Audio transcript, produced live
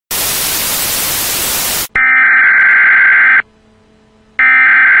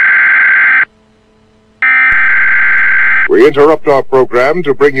We interrupt our program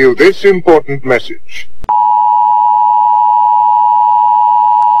to bring you this important message.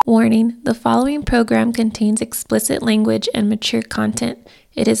 Warning, the following program contains explicit language and mature content.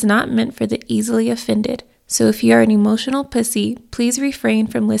 It is not meant for the easily offended. So if you are an emotional pussy, please refrain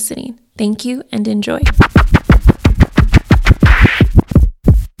from listening. Thank you and enjoy.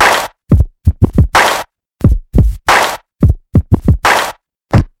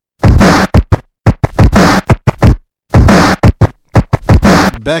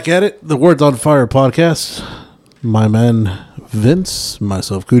 Back at it, the Words on Fire podcast. My man Vince,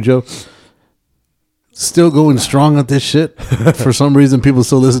 myself Kujo, still going strong on this shit. For some reason, people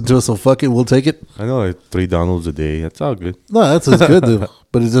still listen to us, so fuck it, we'll take it. I know, like 3 downloads a day. That's all good. No, that's good, dude.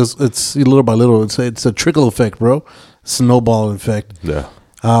 But it's little by little. It's a trickle effect, bro. Snowball effect. Yeah.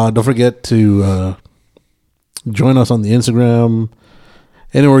 Don't forget to join us on the Instagram.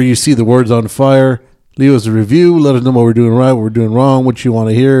 Anywhere you see the Words on Fire, leave us a review. Let us know what we're doing right, what we're doing wrong, what you want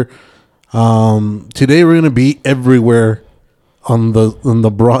to hear. Today we're going to be everywhere on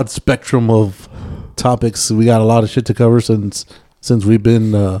the broad spectrum of topics. We got a lot of shit to cover since we've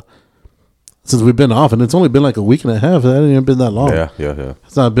been off, and it's only been like a week and a half. It hasn't even been that long. Yeah.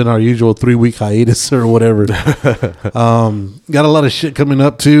 It's not been our usual 3-week hiatus or whatever. Got a lot of shit coming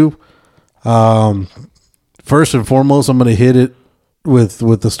up too. First and foremost, I'm going to hit it with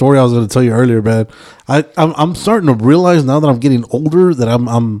the story I was going to tell you earlier, man. I'm starting to realize now that I'm getting older that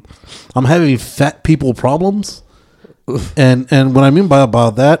I'm having fat people problems, and what I mean by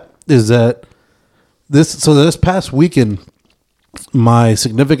about that is that this past weekend, my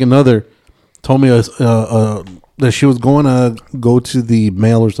significant other told me that she was going to go to the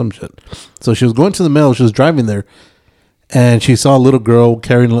mail or some shit. So she was going to the mail. She was driving there, and she saw a little girl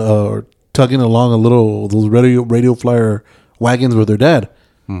carrying or tugging along those radio flyer wagons with her dad.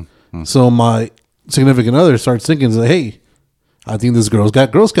 So my significant other starts thinking, like, hey, I think this girl's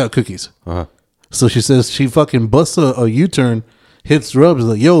got Girl Scout cookies. So she says she fucking busts a U-turn, hits the rubs,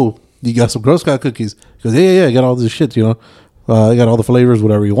 like, yo, you got some Girl Scout cookies? He goes, yeah, I got all this shit, I got all the flavors,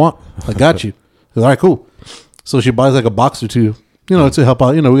 whatever you want. I got you. Goes, all right, cool. So she buys like a box or two, to help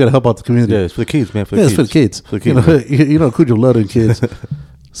out. We got to help out the community. Yeah, it's for the kids, man. It's for the kids. Kujo love them kids.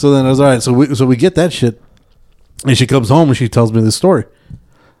 So then I was all right. So we get that shit. And she comes home and she tells me this story.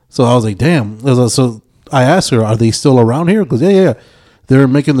 So I was like, damn. So I asked her, are they still around here? Because yeah. They're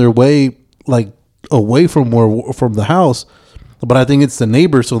making their way like away from the house. But I think it's the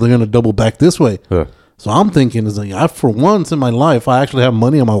neighbor, so they're going to double back this way. Yeah. So I'm thinking, for once in my life, I actually have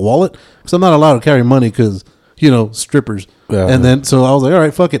money in my wallet. Because I'm not allowed to carry money because, strippers. Yeah, then, so I was like, all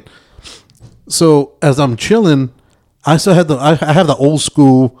right, fuck it. So as I'm chilling, I still have I have the old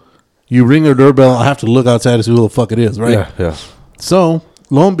school. You ring your doorbell, I have to look outside to see who the fuck it is, right? Yeah. So,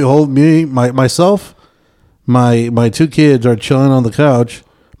 lo and behold, myself, my 2 kids are chilling on the couch.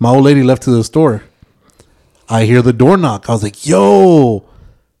 My old lady left to the store. I hear the door knock. I was like, yo,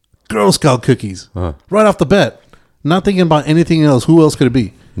 Girl Scout cookies. Right off the bat. Not thinking about anything else. Who else could it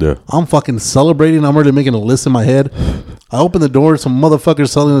be? Yeah. I'm fucking celebrating. I'm already making a list in my head. I open the door. Some motherfuckers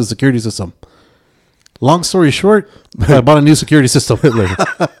selling the security system. Long story short, I bought a new security system. Where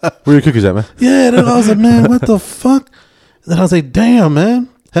are your cookies at, man? Yeah, then I was like, man, what the fuck? Then I was like, damn, man.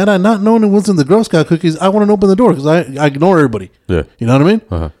 Had I not known it wasn't the Girl Scout cookies, I wouldn't open the door because I ignore everybody. Yeah. You know what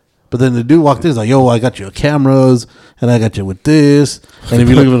I mean? But then the dude walked in, he's like, yo, I got you cameras, and I got you with this. And if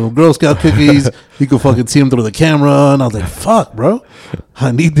you look at the Girl Scout cookies, you can fucking see them through the camera. And I was like, fuck, bro.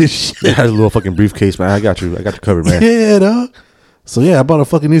 I need this shit. It has a little fucking briefcase, man. I got you covered, man. Yeah, dog. So, yeah, I bought a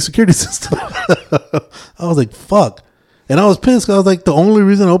fucking new security system. I was like, fuck. And I was pissed because I was like, the only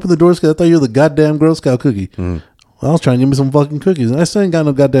reason I opened the door is because I thought you were the goddamn Girl Scout cookie. Well, I was trying to give me some fucking cookies, and I still ain't got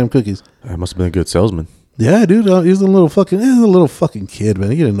no goddamn cookies. I must have been a good salesman. Yeah, dude. He was a little fucking kid, man.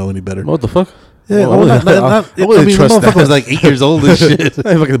 He didn't know any better. What the fuck? Yeah, the motherfucker was like 8 years old and shit.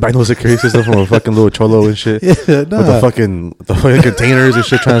 I fucking buy no security system from a fucking little cholo and shit. Yeah, nah. With the fucking containers and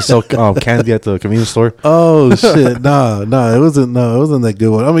shit, trying to sell candy at the convenience store. Oh shit, nah, it wasn't that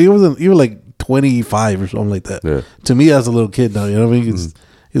good one. I mean, it wasn't. You were like 25 or something like that. Yeah. To me, as a little kid, now, you know what I mean?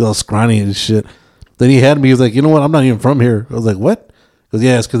 He's all scrawny and shit. Then he had me. He was like, you know what? I'm not even from here. I was like, what? Because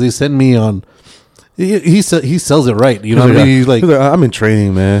it's because they sent me on. He sells it right. You know what I mean? He's like, I'm in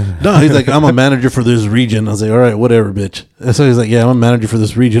training, man. No, he's like, I'm a manager for this region. I was like, all right, whatever, bitch. And so he's like, yeah, I'm a manager for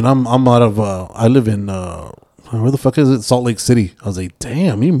this region. I'm out of, I live in, where the fuck is it? Salt Lake City. I was like,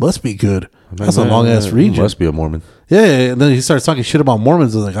 damn, you must be good. That's a long ass region. You must be a Mormon. Yeah, and then he starts talking shit about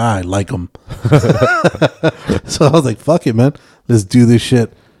Mormons. I was like, I like them. So I was like, fuck it, man. Let's do this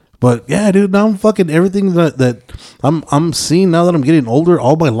shit. But yeah, dude, now I'm fucking everything that I'm seeing now that I'm getting older,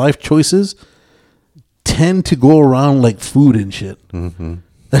 all my life choices tend to go around like food and shit. Mm-hmm.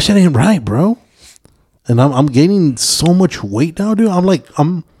 That shit ain't right, bro. And I'm gaining so much weight now, dude.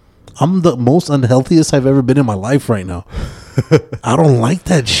 I'm the most unhealthiest I've ever been in my life right now. I don't like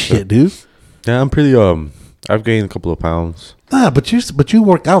that shit, dude. Yeah, I'm pretty. I've gained a couple of pounds. Nah, but you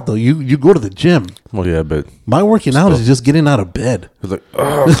work out though. You go to the gym. Well, yeah, but My working out is just getting out of bed. it's like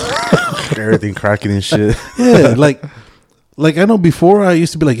everything cracking and shit. Yeah, like I know before I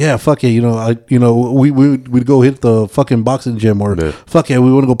used to be like, yeah, fuck yeah, we'd go hit the fucking boxing gym or Yeah. fuck yeah,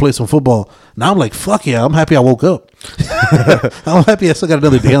 we want to go play some football. Now I'm like, fuck yeah, I'm happy I woke up. I'm happy I still got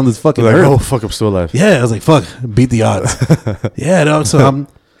another day on this fucking Like, earth. oh fuck, I'm still alive. Yeah, I was like, fuck, beat the odds. Yeah, no, so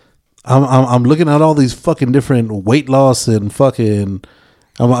I'm looking at all these fucking different weight loss and fucking.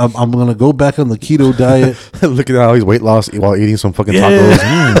 I'm gonna go back on the keto diet. Looking at all these weight loss while eating some fucking Yeah.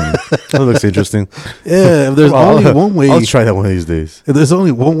 tacos. That looks interesting. Yeah, if there's only one way. I'll try that one of these days. If there's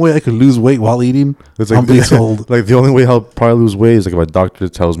only one way I could lose weight while eating, It's I'm being told. Like the only way I'll probably lose weight is like if my doctor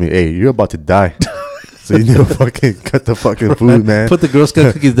tells me, "Hey, you're about to die." So you need to fucking cut the fucking food, man. Put the Girl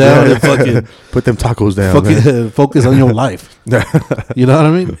Scout cookies down and fucking Put them tacos down. focus on your life. You know what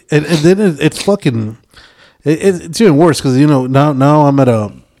I mean? And then it's fucking. It's even worse because now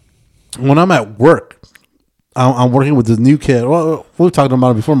I'm when I'm at work, I'm working with this new kid. Well, we were talking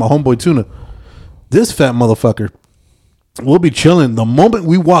about it before. My homeboy Tuna, this fat motherfucker. We'll be chilling the moment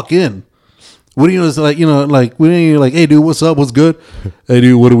we walk in. What do you know? It's like we didn't like, hey dude, what's up? What's good? Hey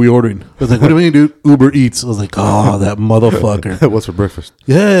dude, what are we ordering? I was like, what do you mean, dude? Uber Eats. I was like, oh, that motherfucker. What's for breakfast?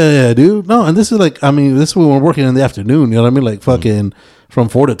 Yeah, dude. No, and this is like, this is when we're working in the afternoon. You know what I mean? Like fucking from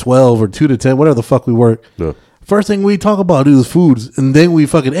 4 to 12 or 2 to 10, whatever the fuck we work. Yeah. First thing we talk about is foods, and then we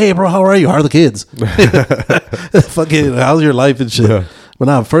fucking, hey bro, how are you? How are the kids? Fucking, how's your life and shit? Yeah. But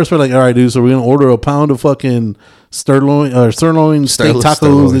now first we're like, all right, dude. So we're gonna order a pound of fucking sirloin steak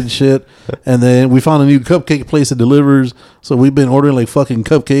tacos and shit, and then we found a new cupcake place that delivers. So we've been ordering like fucking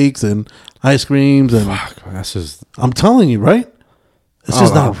cupcakes and ice creams, and Fuck, that's just. I'm telling you, right? It's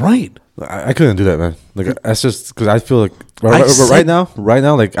just not right. I couldn't do that, man. Like that's just because I feel like right now,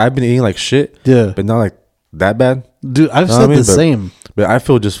 like I've been eating like shit. Yeah, but not like that bad, dude. I've said the same, but I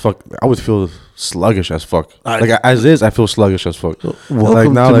feel just fuck. I would feel sluggish as fuck. Like as is, I feel sluggish as fuck. Welcome like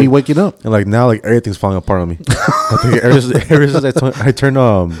now, to me waking up, and like now, like everything's falling apart on me. I think ever since I turned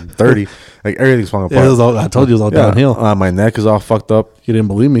 30, like everything's falling apart. Yeah, I told you it was all downhill. My neck is all fucked up. You didn't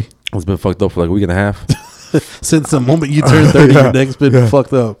believe me. It's been fucked up for like a week and a half. Since the moment you turned 30, your neck's been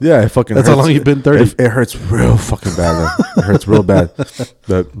fucked up. Yeah, it fucking. That's hurts. how long you've been 30. It hurts real fucking bad, man. It hurts real bad.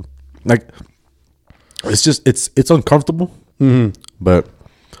 But like, it's just it's uncomfortable. Mm-hmm. But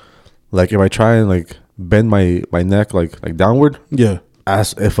like, if I try and like bend my neck like downward, yeah,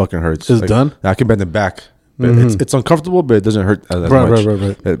 it fucking hurts. It's like, done. I can bend it back. But it's uncomfortable, but it doesn't hurt as much.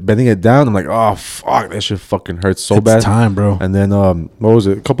 Right. Bending it down, I'm like, oh fuck, that shit fucking hurts so bad. It's time, bro. And then what was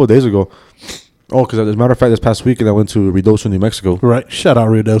it? A couple of days ago. Oh, because as a matter of fact, this past weekend I went to Ruidoso, New Mexico. Right. Shout out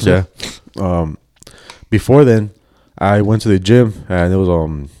Ruidoso. Yeah. Before then, I went to the gym and it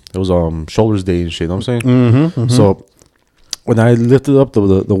was shoulders day and shit. You know what I'm saying? Mm-hmm. So when I lifted up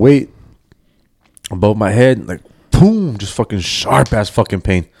the weight above my head, like boom, just fucking sharp ass fucking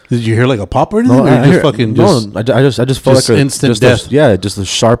pain. Did you hear like a pop or anything? No, I just felt just like instant death. Just a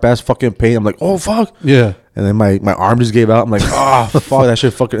sharp ass fucking pain. I'm like, oh fuck. Yeah. And then my arm just gave out. I'm like, oh fuck, that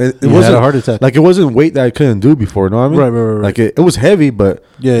shit fucking. It wasn't wasn't a heart attack. Like it wasn't weight that I couldn't do before. You know what I mean? Right. Like it was heavy, but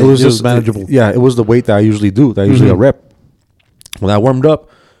yeah, it was just just manageable. It was the weight that I usually do. That I usually a rep. When I warmed up,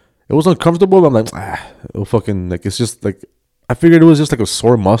 it was uncomfortable. But I'm like, it'll fucking like it's just like I figured it was just like a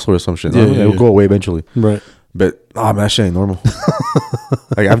sore muscle or some shit. Yeah, it would go away eventually. Right. But man, that shit ain't normal.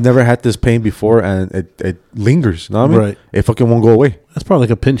 Like I've never had this pain before, and it lingers. You know what I mean? Right. It fucking won't go away. That's probably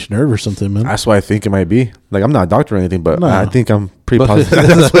like a pinched nerve or something, man. That's what I think it might be. Like I'm not a doctor or anything, but No. I think I'm pretty But-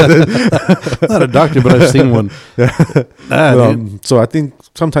 positive. Not a doctor, but I've seen one. So I think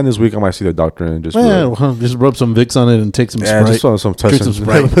sometime this week I might see the doctor and just Just rub some Vicks on it and take some Sprite. just some Drink testing. some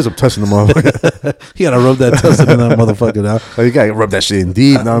Sprite. Put some testing them off. You gotta rub that tussin in that motherfucker now. Like, you gotta rub that shit in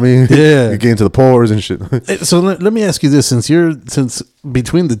deep. You know what I mean? Yeah. You get into the pores and shit. So let me ask you this: since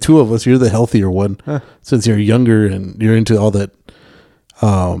between the two of us, you're the healthier one. Since you're younger and you're into all that.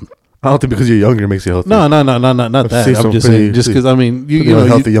 I don't think because you're younger it makes you healthy. No, not that. seen I'm some just pretty- saying, just because I mean, you You know, know,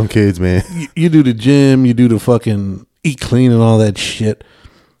 healthy young kids, man. you do the gym, you do the fucking eat clean and all that shit.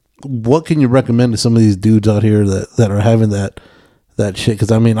 What can you recommend to some of these dudes out here that are having that shit?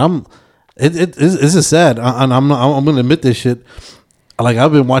 Because I mean, it's just sad, and I'm gonna admit this shit. Like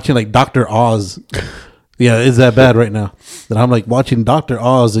I've been watching like Dr. Oz. Yeah, it's that bad right now that I'm like watching Dr.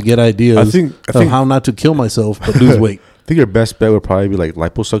 Oz to get ideas I think of how not to kill myself but lose weight. I think your best bet would probably be like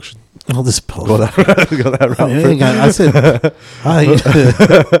liposuction. All this Go that route. I said,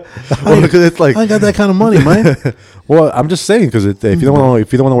 Well, because it's like, I ain't got that kind of money, man. well, I'm just saying because if you don't want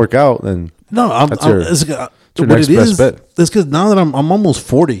to work out, then No, That's your what next it best is. bet. It's because now that I'm almost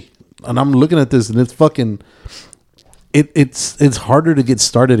 40, and I'm looking at this, and it's fucking, it's harder to get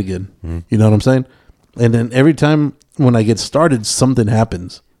started again. You know what I'm saying? And then every time when I get started, something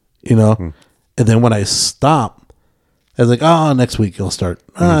happens. You know, and then when I stop, I was like, next week I'll start.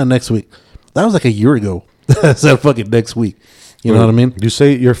 Next week. That was like a year ago. That's that fucking next week. You know what I mean? You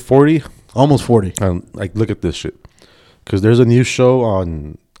say you're 40. Almost 40. Like, look at this shit. Because there's a new show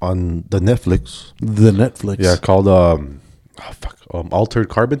on the Netflix. The Netflix. Yeah, called Altered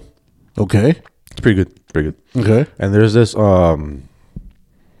Carbon. Okay. It's pretty good. Pretty good. Okay. And there's this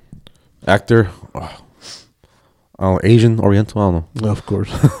actor, Asian, Oriental, I don't know. Of course.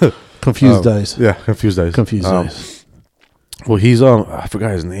 Confused eyes. Yeah, confused eyes. Confused eyes. Well, he's I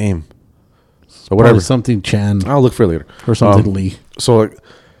forgot his name. So Whatever. whatever. Something Chan I'll look for it later. or something Lee. So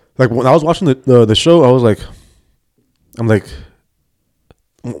like when I was watching the show, I was like, I'm like,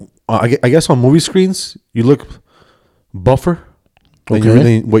 I guess on movie screens you look buffer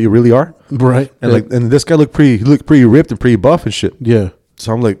than what you really are, Right. and and this guy looked pretty ripped and pretty buff and shit. Yeah.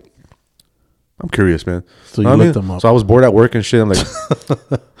 So I'm like, I'm curious, man. So you Know what I looked mean? him up. So I was bored at work and shit. I'm like,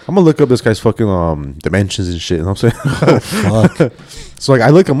 I'm gonna look up this guy's fucking dimensions and shit. You know what I'm saying? Fuck. So like I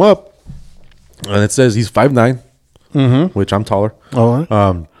look him up, and it says he's 5'9", which I'm taller. All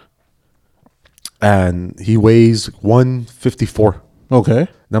right. And he weighs 154. Okay. And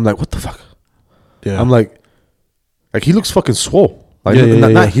I'm like, what the fuck? Yeah. I'm like he looks fucking swole. Like Yeah, yeah,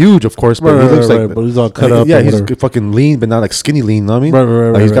 not yeah. huge, of course, but Right, he looks right, like, right, but he's all cut like, up yeah, and he's whatever. fucking lean, but not like skinny lean. You know what I mean? Right, right,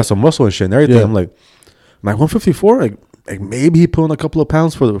 like right, he's right. got some muscle and shit and everything. Yeah. I'm like 154. Like maybe he put on a couple of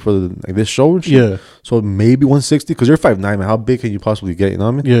pounds for the like this show and shit. Yeah. So maybe 160 because you're 5'9", man. How big can you possibly get? You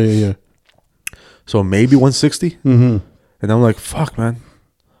know what I mean? Yeah, yeah, yeah. So maybe 160. Mm-hmm. And I'm like, fuck, man.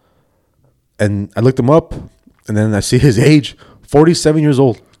 And I looked him up, and then I see his age, 47 years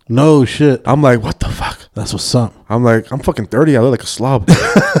old. No shit. I'm like, what the fuck? That's what's up. I'm like, I'm fucking 30. I look like a slob. You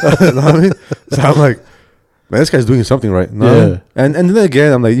know what I mean? So I'm like, man, this guy's doing something right. You know what I mean? And then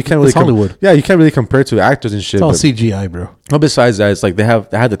again, I'm like, you can't really It's Hollywood. you can't really compare to actors and shit. It's all But, CGI, bro. but besides that, it's like they had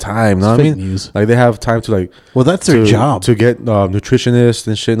the time. You know what I fake mean? news. Like they have time to like. Well, that's their job. To get nutritionists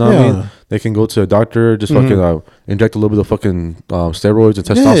and shit. You know what I Yeah. mean? They can go to a doctor, just fucking inject a little bit of fucking steroids and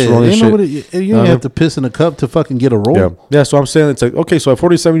testosterone and ain't shit. nobody, you don't have to piss in a cup to fucking get a roll. Yeah. So I'm saying it's like, okay, so at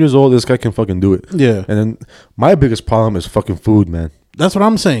 47 years old, this guy can fucking do it. Yeah. And then my biggest problem is fucking food, man. That's what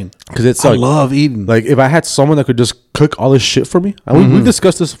I'm saying. Because it's I like, love eating. like if I had someone that could just cook all this shit for me, we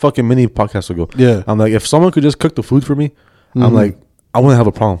discussed this fucking many podcasts ago. Yeah. I'm like, if someone could just cook the food for me, I'm like, I wouldn't have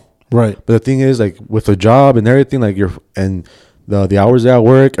a problem. Right. But the thing is, like with the job and everything, like the hours at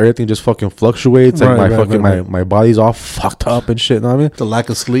work, everything just fucking fluctuates. Like my body's all fucked up and shit. You know what I mean? The lack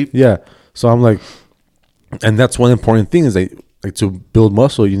of sleep. Yeah. So I'm like, and that's one important thing is like to build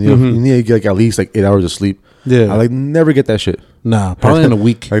muscle, you need to get like at least like 8 hours of sleep. Yeah. I like never get that shit. Nah, probably in a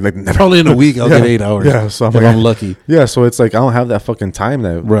week. Like never. Probably in a week I'll get 8 hours. Yeah. So if I'm lucky. Yeah. So it's like I don't have that fucking time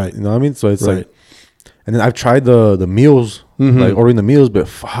now. Right. You know what I mean? So it's Right. like, and then I've tried the meals, like ordering the meals, but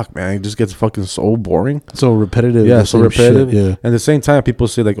fuck, man, it just gets fucking so boring. So repetitive. Yeah, the so same repetitive. shit, yeah. And at the same time, people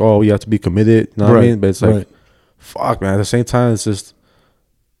say like, "Oh, you have to be committed." You know what I Right, mean? But it's like, right. fuck, man. At the same time, it's just,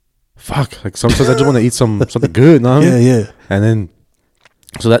 fuck. Like sometimes I just want to eat something good. You know what I mean? Yeah. And then,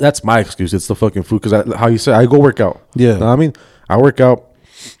 so that's my excuse. It's the fucking food because how you say I go work out. Yeah. You know what I mean? I work out,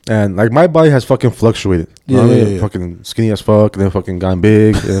 and like my body has fucking fluctuated. You know what I mean? Yeah. Fucking skinny as fuck, and then fucking gotten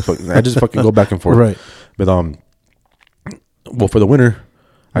big, and then fucking, I just fucking go back and forth. Right. But well, for the winter,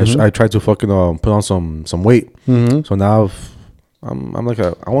 I tried to fucking put on some weight. So now I'm like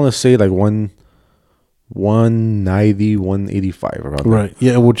I want to say like 190, 185 around there. Right.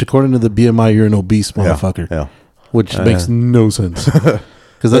 Yeah, which according to the BMI, you're an obese motherfucker. Yeah. Which makes no sense.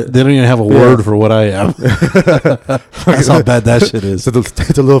 Because they don't even have a word for what I am. That's how bad that shit is.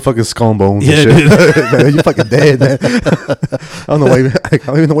 It's a little fucking skull and bones. Yeah, and shit. Man, you're fucking dead, man. I don't know why. I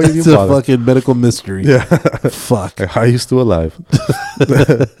don't even know why you It's a fucking medical mystery. Yeah. Fuck. Like, how are you still alive?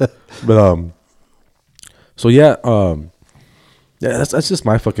 But so yeah, that's just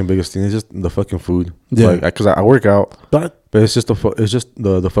my fucking biggest thing. It's just the fucking food. Yeah. Like, because I work out, But but it's just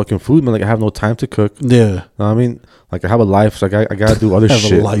the fucking food, man. Like I have no time to cook. yeah. You know what I mean? Like I have a life, so I gotta do other Have a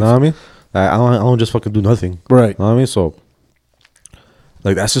shit. You life. know what I mean? I don't just fucking do nothing. Right. You know what I mean? So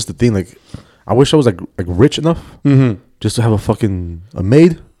like that's just the thing. Like I wish I was like rich enough just to have a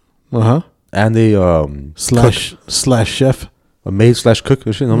maid Uh-huh. and a Slash chef. a maid / cook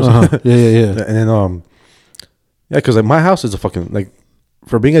and shit. You know what I'm saying? Yeah. And then yeah, because like my house is a fucking like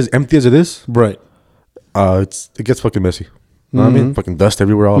for being as empty as it is, Right. it gets fucking messy. You know what I mean? Fucking dust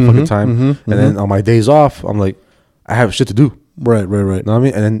everywhere all the fucking time. And then on my days off, I'm like, I have shit to do. Right. You know what I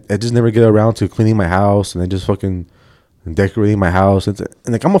mean? And then I just never get around to cleaning my house and then just fucking decorating my house. And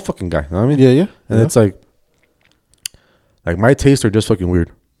like, I'm a fucking guy. You know what I mean? Yeah. And it's like my tastes are just fucking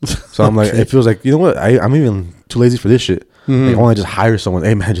weird. So I'm like, it feels like, you know what? I'm even too lazy for this shit. Like, I want to just hire someone.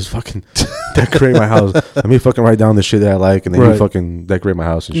 Hey man, just fucking decorate my house. Let me fucking write down the shit that I like, and then you fucking decorate my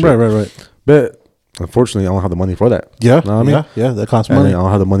house and shit. Right. But unfortunately, I don't have the money for that. Yeah. You know what I mean? Yeah. That costs And money. then I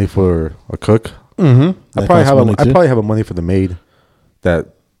don't have the money for a cook. Mm-hmm. I probably have a money for the maid that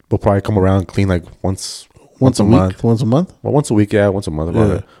will probably come around and clean like once a month. Once a month. Well, once a week, once a month,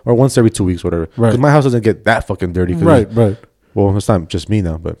 Yeah. or once every 2 weeks, whatever. Right. Because my house doesn't get that fucking dirty. Right. Well, it's not just me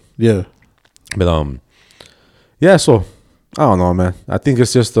now, but Yeah. yeah. So I don't know, man. I think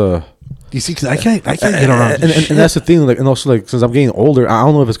it's just You see, 'cause I can't get around. and that's the thing. Like, and also like since I'm getting older, I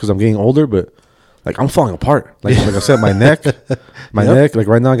don't know if it's because I'm getting older, but like I'm falling apart. Like I said, my neck. Like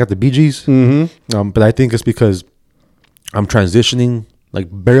right now, I got the BGs. Mm-hmm. But I think it's because I'm transitioning like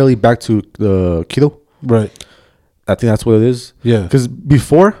barely back to the keto. Right. I think that's what it is. Yeah. Because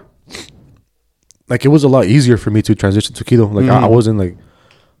before, like it was a lot easier for me to transition to keto. Like I wasn't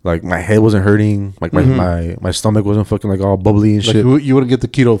like my head wasn't hurting. Like my stomach wasn't fucking like all bubbly and Like shit. you wouldn't get the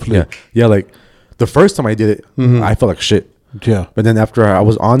keto flu. Yeah. Like the first time I did it, I felt like shit. Yeah. But then after I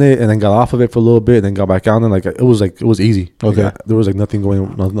was on it and then got off of it for a little bit and then got back on it, like it was easy. Okay. Like, there was like nothing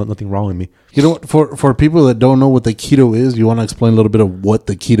nothing wrong with me. You know what? For people that don't know what the keto is, you want to explain a little bit of what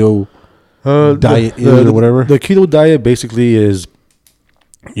the keto diet is or whatever? The keto diet basically is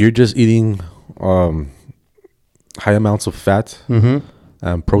you're just eating high amounts of fat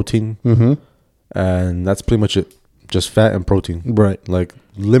and protein, and that's pretty much it. Just fat and protein. Right. Like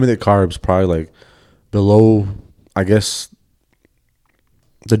limited carbs, probably like below, I guess,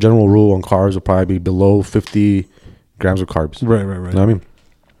 the general rule on carbs will probably be below 50 grams of carbs. Right. You know what I mean?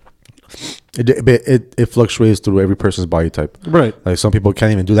 It fluctuates through every person's body type. Right. Like some people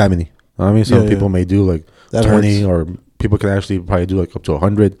can't even do that many. You know what I mean? Some people may do like That 20 hurts. or people can actually probably do like up to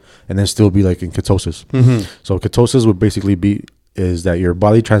 100 and then still be like in ketosis. So ketosis would basically is that your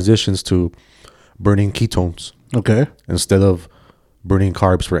body transitions to burning ketones Okay. instead of burning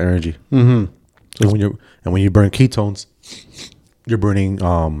carbs for energy. So when you burn ketones, you're burning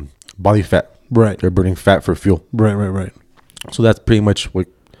body fat. Right. You're burning fat for fuel. Right. So that's pretty much what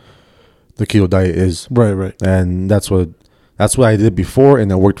the keto diet is. Right. And that's what I did before,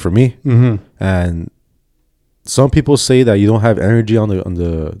 and it worked for me. And some people say that you don't have energy on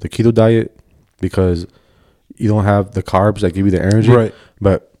the keto diet because you don't have the carbs that give you the energy. Right.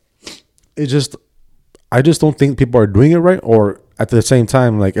 But I just don't think people are doing it right, or at the same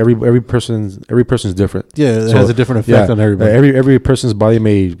time, like every person's different. Yeah, it has a different effect on everybody. Every person's body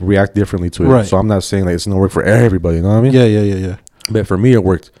may react differently to it. Right. So I'm not saying like it's gonna work for everybody. You know what I mean? Yeah. But for me, it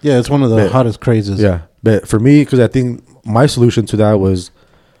worked. Yeah, it's one of the hottest crazes. Yeah. But for me, because I think my solution to that was,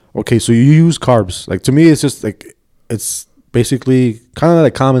 okay, so you use carbs. Like to me, it's just like it's basically kind of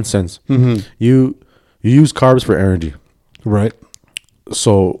like common sense. You use carbs for energy. Right.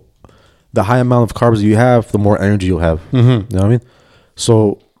 So the high amount of carbs you have, the more energy you'll have. You know what I mean?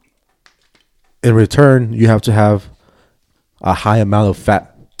 So in return, you have to have a high amount of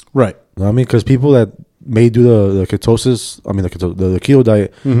fat. Right. You know what I mean? Because people that may do the ketosis, I mean the keto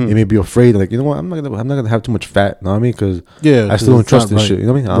diet, they may be afraid, like, you know what, I'm not gonna have too much fat. You know what I mean? Because I still don't trust this shit. You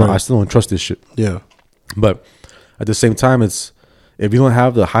know what I mean? I still don't trust this shit. Yeah. But at the same time, it's if you don't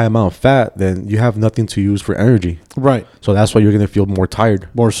have the high amount of fat, then you have nothing to use for energy. Right. So that's why you're gonna feel more tired,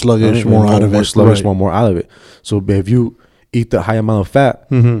 More sluggish, more out of it. more sluggish, Right. more out of it. So if you eat the high amount of fat,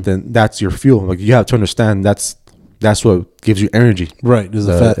 then that's your fuel. Like you have to understand that's what gives you energy. Right. Is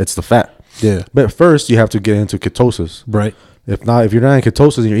the fat. It's the fat. Yeah. But first, you have to get into ketosis. Right. If you're not in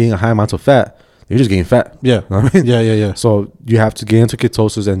ketosis and you're eating a high amount of fat, you're just getting fat. Yeah. You know what I mean? Yeah. So you have to get into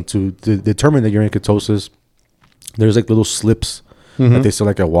ketosis, and to determine that you're in ketosis, there's like little slips that they sell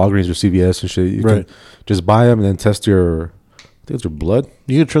like at Walgreens or CVS and shit. You can just buy them and then test your, I think it's your blood.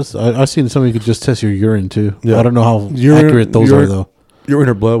 You can trust. I've seen somebody could just test your urine too. Yeah. I don't know how accurate those are though. Urine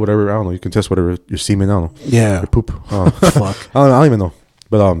or blood, whatever. I don't know. You can test whatever your semen. I don't know. Yeah. Your poop. Oh, Fuck. I don't even know.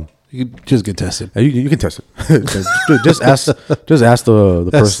 But You could just get tested. you can test it. just ask the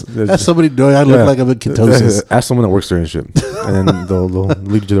person. That's somebody doing. I look like I'm in ketosis. Ask someone that works there and shit, and then they'll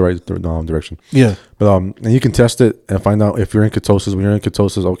lead you to the right direction. Yeah. But and you can test it and find out if you're in ketosis. When you're in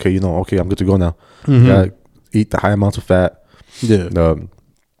ketosis, okay, I'm good to go now. You gotta eat the high amounts of fat. Yeah.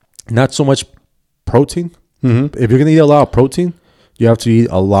 Not so much protein. If you're gonna eat a lot of protein, you have to eat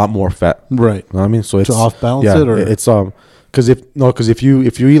a lot more fat. Right. You know what I mean? So it's To off balance it, or? it's Because if you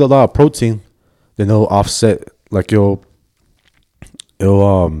eat a lot of protein, then it'll offset, like it'll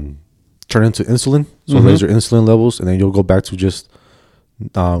turn into insulin, so raise your insulin levels, and then you'll go back to just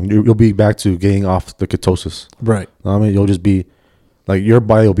you'll be back to getting off the ketosis. Right. I mean, you'll just be like, your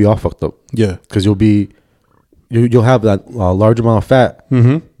body will be all fucked up. Yeah. Because you'll have that large amount of fat,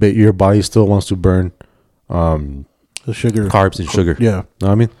 but your body still wants to burn the sugar, carbs and sugar. Yeah. Know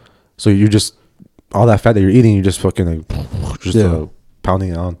what I mean? So you just, all that fat that you're eating, you're just fucking like, pounding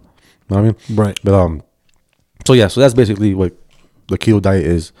it on. Know what I mean? Right. But so that's basically what the keto diet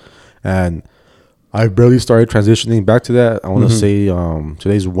is, and I barely started transitioning back to that. I want to say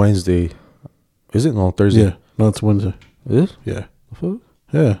today's Wednesday. Is it? No, Thursday. Yeah. No, it's Wednesday. It is? Yeah.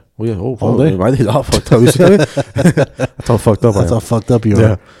 Yeah. Well, yeah. Oh, all day. My day's all fucked up. You see what I mean? That's how fucked up I am. That's how fucked up you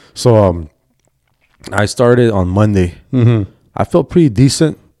Yeah. are. So I started on Monday. I felt pretty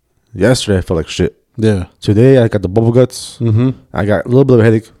decent. Yesterday I felt like shit. Yeah. Today I got the bubble guts. I got a little bit of a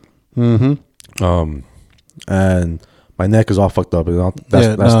headache. And my neck is all fucked up.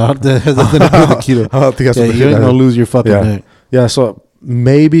 That has nothing to do with keto. I don't think that's you ain't gonna lose your fucking neck. Yeah. So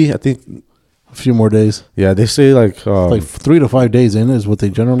maybe, I think A few more days. Yeah, they say like 3 to 5 days in is what they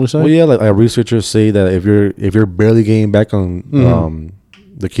generally say. Well, yeah, like researchers say that if you're barely getting back on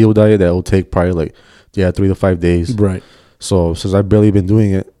the keto diet, that will take probably like 3 to 5 days. Right. So since I've barely been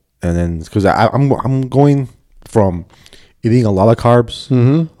doing it, and then because I'm going from eating a lot of carbs,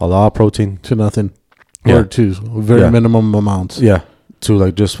 a lot of protein to nothing, Yeah. or to very minimum amounts. Yeah, to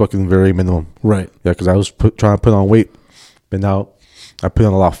like just fucking very minimum. Right. Yeah, because I was trying to put on weight, but now I put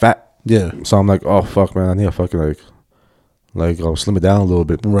on a lot of fat. Yeah. So I'm like, oh fuck, man, I need to fucking like slim it down a little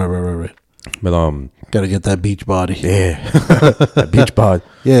bit. Right. But gotta get that beach body. yeah, that beach bod.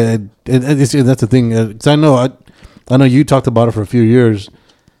 Yeah, and that's the thing. 'Cause I know you talked about it for a few years,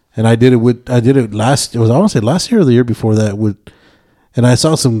 and I did it last. I want to say last year or the year before that. And I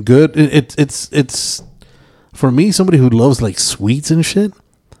saw some good. It's for me, somebody who loves like sweets and shit.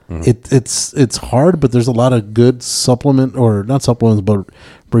 It's hard, but there's a lot of good supplement, or not supplements, but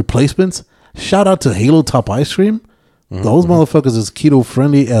replacements. Shout out to Halo Top Ice Cream. Those motherfuckers is keto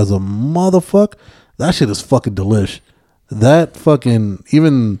friendly as a motherfucker. That shit is fucking delish. That fucking,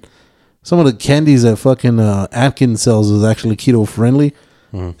 even some of the candies that fucking Atkins sells is actually keto friendly.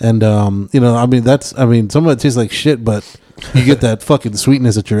 And some of it tastes like shit, but you get that fucking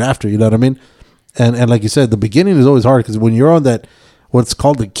sweetness that you're after. You know what I mean? And like you said, the beginning is always hard because when you're on that, what's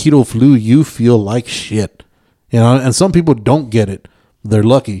called the keto flu, you feel like shit. You know, and some people don't get it. They're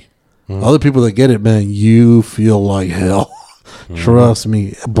lucky. Other people that get it, man, you feel like hell. Trust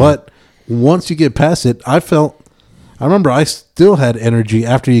me. But once you get past it, I remember I still had energy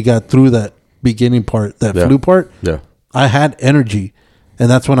after you got through that beginning part, that flu part. Yeah. I had energy. And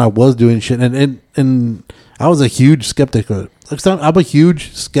that's when I was doing shit. And I was a huge skeptic of it. I'm a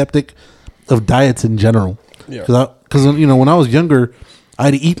huge skeptic of diets in general. Yeah. Because when I was younger,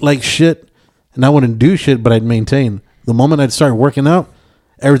 I'd eat like shit and I wouldn't do shit, but I'd maintain. The moment I'd start working out,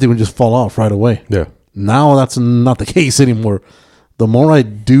 everything would just fall off right away. Yeah. Now that's not the case anymore. The more I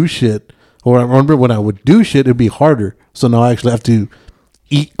do shit, or I remember when I would do shit, it'd be harder. So now I actually have to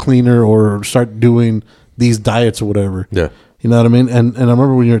eat cleaner or start doing these diets or whatever. Yeah. You know what I mean? And I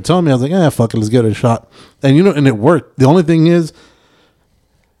remember when you were telling me, I was like, fuck it, let's give it a shot. And and it worked. The only thing is,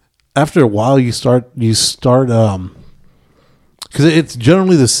 after a while, you start, because it's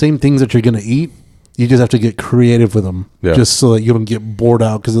generally the same things that you're going to eat. You just have to get creative with them, just so that you don't get bored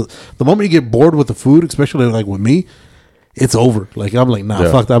out. Because the moment you get bored with the food, especially like with me, it's over. Like I'm like,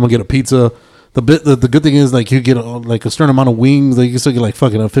 fuck that. I'm gonna get a pizza. The good thing is like you get a certain amount of wings. Like you still get like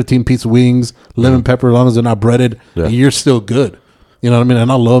fucking 15 piece of wings, lemon pepper, as long as they're not breaded, and you're still good. You know what I mean?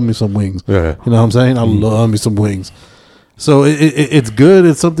 And I love me some wings. Yeah. You know what I'm saying? I love me some wings. So it's good.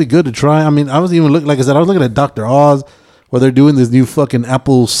 It's something good to try. I mean, I was even like I said, I was looking at Dr. Oz, where they're doing this new fucking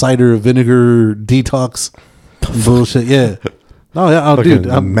apple cider vinegar detox bullshit. Yeah. No, yeah, dude.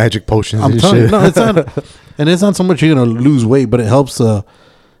 Magic potions. I'm telling you, no, it's not. And it's not so much you're gonna lose weight, but it helps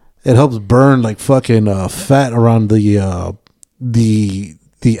burn like fucking fat around the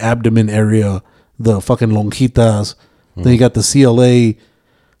abdomen area, the fucking lonjitas. Then you got the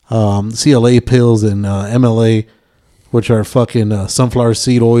CLA pills and MLA, which are fucking sunflower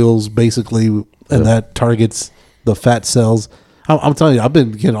seed oils, basically, and that targets the fat cells. I'm telling you, I've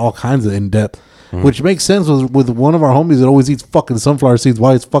been getting all kinds of in depth, which makes sense with one of our homies that always eats fucking sunflower seeds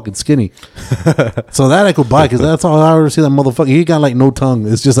while he's fucking skinny. So that I could buy, because that's all I ever see that motherfucker. He got like no tongue.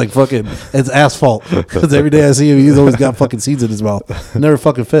 It's just like fucking, it's asphalt. Because every day I see him, he's always got fucking seeds in his mouth. It never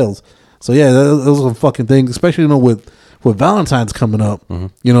fucking fails. So yeah, those are fucking things, especially with Valentine's coming up.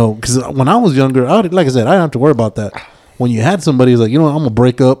 Because when I was younger, like I said, I didn't have to worry about that. when you had somebody who's like, you know what, I'm gonna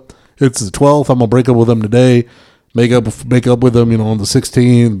break up. It's the 12th. I'm gonna break up with them today. Make up with them, on the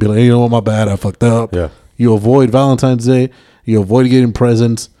 16th. Be like, hey, you know what, my bad, I fucked up. Yeah. You avoid Valentine's Day. You avoid getting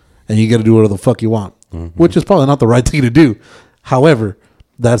presents, and you got to do whatever the fuck you want, which is probably not the right thing to do. However,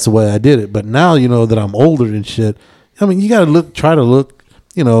 that's the way I did it. But now, that I'm older and shit, I mean, you got to try to look,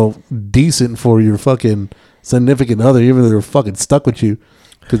 decent for your fucking significant other, even though they're fucking stuck with you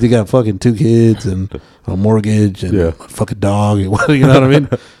because you got fucking 2 kids and a mortgage and a fucking dog. And you know what I mean?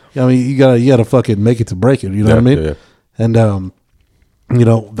 I mean, you gotta fucking make it to break it. You know what I mean? Yeah. And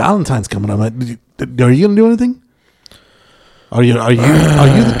Valentine's coming up. Are you gonna do anything? Are you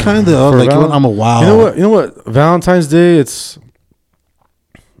the kind that like I'm a wow? You know what? Valentine's Day,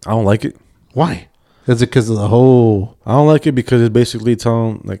 I don't like it. Why? Is it because of the whole? I don't like it because it's basically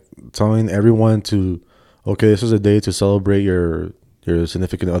telling everyone to, okay, this is a day to celebrate your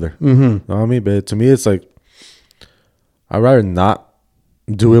significant other. Mm-hmm. You know what I mean? But to me, it's like I'd rather not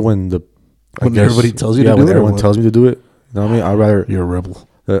do it when everybody tells you to do it. When everyone tells me to do it. You know what I mean? I'd rather you're a rebel.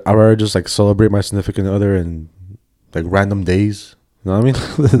 I'd rather just like celebrate my significant other and like random days. You know what I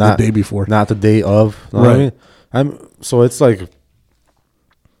mean? The day before, not the day of. You know what I mean? So it's like,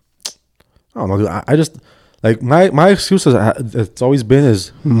 I don't know, dude. I just like my excuse it's always been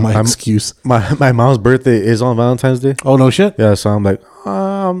is excuse. My mom's birthday is on Valentine's Day. Oh no shit. Yeah, so I'm like,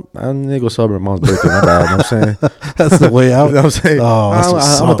 I'm gonna go celebrate my mom's birthday. My bad. You know what I'm saying? That's the way out. You know what I'm saying? Oh,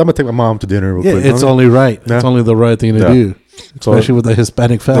 I'm gonna take my mom to dinner real quick. It's only right. Yeah. It's only the right thing to do. Especially with the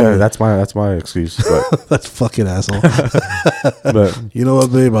Hispanic family. Yeah, that's my excuse. But. That's fucking asshole. But you know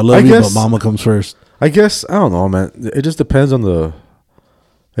what, babe? I love you, but mama comes first. I guess I don't know, man. It just depends on the.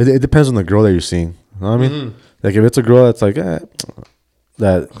 It depends on the girl that you're seeing. You know what I mean? Mm-hmm. Like if it's a girl that's like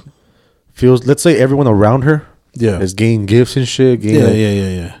that feels. Let's say everyone around her. Yeah, is getting gifts and shit.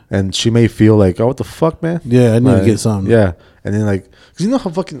 Yeah. And she may feel like, oh, what the fuck, man? Yeah, I need to get something. Yeah, and then like, cause you know how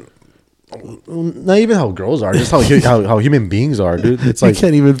fucking. Not even how girls are, just how human beings are, dude. It's like you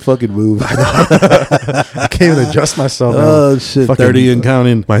can't even fucking move. I can't even adjust myself. Oh shit, fucking 30 and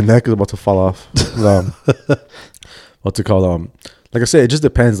counting. My neck is about to fall off. What's it called? Like I said, it just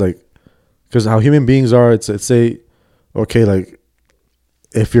depends. Like, because how human beings are, it's say, okay, like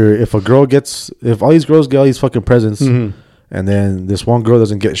if all these girls get all these fucking presents, and then this one girl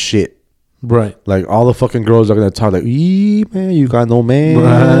doesn't get shit. Right, like all the fucking girls are gonna talk like, man, you got no man,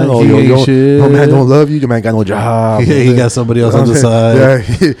 right. No man don't love you, your man got no job. Yeah, he got somebody else on the side.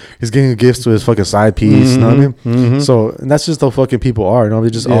 Yeah, he's getting gifts to his fucking side piece. You know what I mean? Mm-hmm. So and that's just how fucking people are. You know,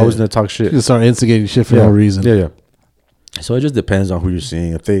 they're just always gonna talk shit. Just start instigating shit for no reason. Yeah. So it just depends on who you're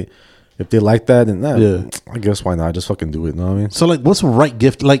seeing. If they like that, then I guess why not? Just fucking do it. You know what I mean? So like, what's the right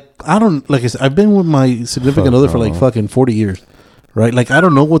gift? Like I said, I've been with my significant other for like fucking 40 years. Right, like I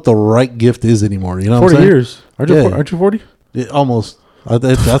don't know what the right gift is anymore. You know, 40 years. Aren't you 40? Yeah, almost.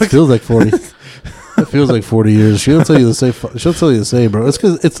 That feels like 40. It feels like 40 years. She'll tell you the same. She'll tell you the same, bro. It's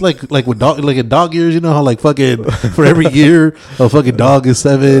because it's like with dog, like in dog years. You know how like fucking for every year a fucking dog is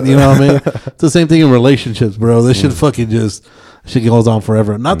 7. You know what I mean? It's the same thing in relationships, bro. This shit fucking just. She goes on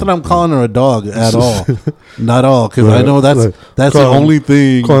forever. Not that I'm calling her a dog at all. Not all. Because I know that's the only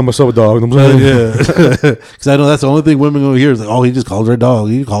thing. Calling myself a dog. Yeah. Because I know that's the only thing women will hear is like, oh, he just called her a dog.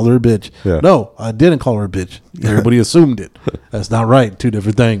 He called her a bitch. Yeah. No, I didn't call her a bitch. Everybody assumed it. That's not right. 2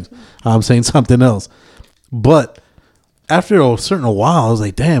 different things. I'm saying something else. But after a certain while, I was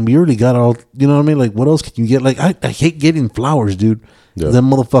like, damn, you already got all, you know what I mean? Like, what else can you get? Like, I hate getting flowers, dude. Yeah.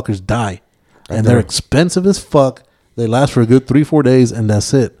 Them motherfuckers die. And they're expensive as fuck. They last for a good 3-4 days, and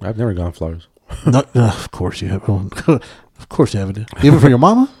that's it. I've never gotten flowers. Of course you have. Of course you haven't. Even for your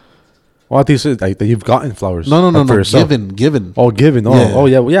mama? Well, I think you said that you've gotten flowers. No. Given. Oh, given. Oh,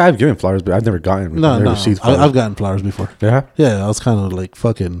 yeah. I've given flowers, but I've never gotten. No. I've gotten flowers before. Yeah. Yeah, I was kind of like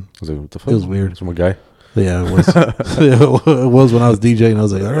fucking. I was like, what the fuck? It was weird. Some guy. Yeah, it was. It was when I was DJing. I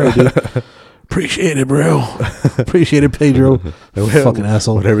was like, all right, dude. Appreciate it, bro. Appreciate it, Pedro. Fucking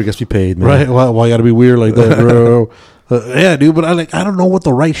asshole. Whatever gets you paid, man. Right? Why you gotta be weird like that, bro? Yeah, dude. But I don't know what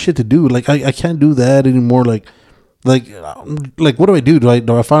the right shit to do. Like, I can't do that anymore. Like, what do I do? Do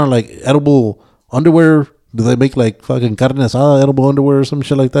I find like edible underwear? Do they make like fucking carne asada edible underwear or some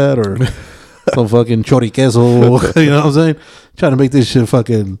shit like that, or some fucking choriqueso? You know what I'm saying? Trying to make this shit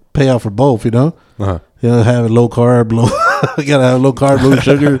fucking pay out for both. You know? Uh-huh. You know, have it low carb, you gotta have low carb, low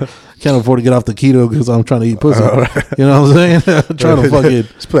sugar. Can't afford to get off the keto because I'm trying to eat pussy. Right. You know what I'm saying? I'm trying to fucking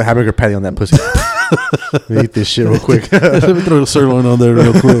just put a hamburger patty on that pussy. Eat this shit real quick. Let me throw a sirloin on there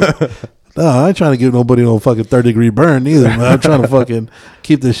real quick. No, I ain't trying to give nobody no fucking 3rd-degree burn either, man. I'm trying to fucking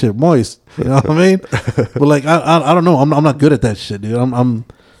keep this shit moist. You know what I mean? But like, I don't know. I'm not good at that shit, dude.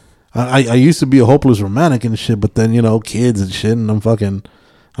 I used to be a hopeless romantic and shit, but then, kids and shit, and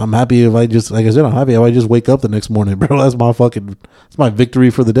I'm happy if I just, like I said, I'm happy if I just wake up the next morning, bro. That's my victory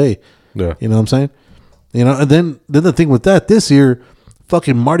for the day. Yeah. You know what I'm saying? And then the thing with that, this year,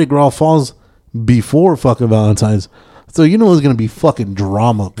 fucking Mardi Gras falls before fucking Valentine's. So it's going to be fucking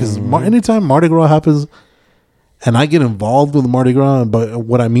drama. Because anytime Mardi Gras happens and I get involved with Mardi Gras, but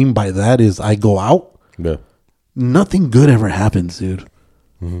what I mean by that is I go out, nothing good ever happens, dude.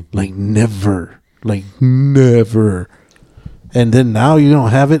 Like never. And then now you don't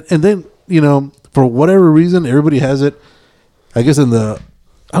have it. And then, for whatever reason, everybody has it. I guess I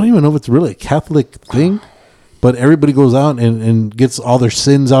don't even know if it's really a Catholic thing, but everybody goes out and gets all their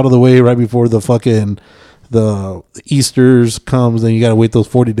sins out of the way right before the Easter's comes. Then you got to wait those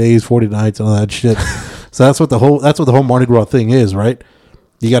 40 days, 40 nights, and all that shit. So that's what the whole Mardi Gras thing is, right?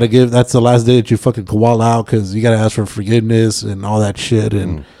 You got to that's the last day that you fucking koala out because you got to ask for forgiveness and all that shit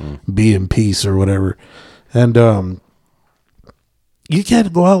and be in peace or whatever. And you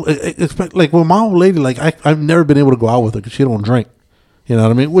can't go out expect like with my old lady. Like I've never been able to go out with her because she don't drink. You know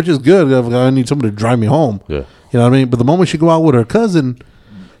what I mean? Which is good. I need someone to drive me home. Yeah. You know what I mean? But the moment she go out with her cousin,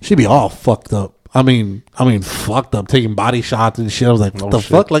 she be all fucked up. I mean, fucked up, taking body shots and shit. I was like, what the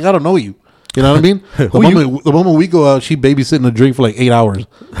fuck? Like, I don't know you. You know what I mean? The moment we go out, she babysitting a drink for like 8 hours.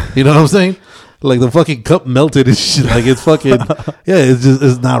 You know what I'm saying? Like the fucking cup melted and shit. Like it's fucking,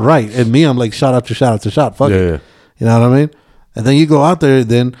 it's not right. And me, I'm like, shot after shot after shot. Fuck it. Yeah. You know what I mean? And then you go out there,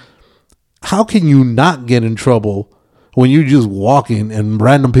 then how can you not get in trouble when you're just walking and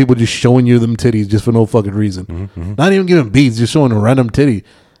random people just showing you them titties just for no fucking reason? Not even giving beads, just showing a random titty.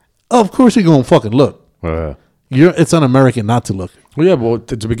 Of course you're going to fucking look. It's un-American not to look. Well, yeah, but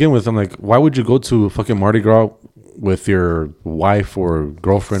to begin with, I'm like, why would you go to fucking Mardi Gras with your wife or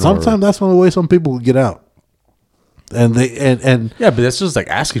girlfriend? Sometimes that's one of the ways some people get out. And yeah, but that's just like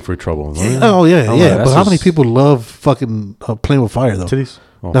asking for trouble. Yeah, oh yeah, yeah. But how many people love fucking playing with fire though? Titties.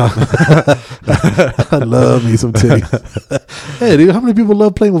 Oh. No. I love me some titties. Hey, dude, how many people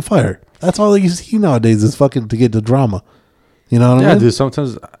love playing with fire? That's all you see nowadays is fucking to get the drama. You know what I mean? Yeah, dude.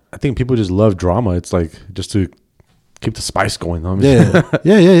 Sometimes I think people just love drama. It's like just to keep the spice going.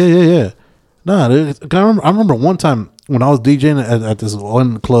 Yeah. Nah, dude, I remember one time when I was DJing at this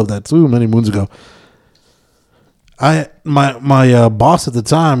one club that too many moons ago. My boss at the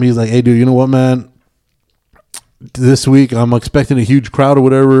time, he's like, "Hey, dude, you know what, man? This week I'm expecting a huge crowd or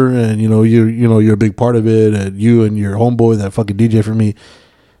whatever, and you're a big part of it, and you and your homeboy that fucking DJ for me.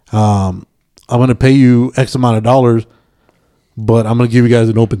 I'm gonna pay you X amount of dollars, but I'm gonna give you guys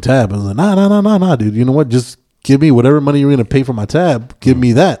an open tab." I was like, "Nah, dude. You know what? Just give me whatever money you're gonna pay for my tab. Give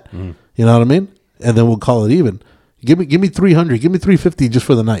me that. You know what I mean? And then we'll call it even. Give me $300. Give me $350 just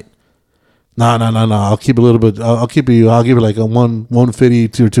for the night." No. I'll keep a little bit. I'll give you like a $150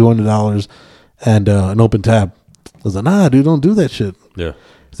 to $200 and an open tab. I was like, "Nah, dude, don't do that shit." Yeah. I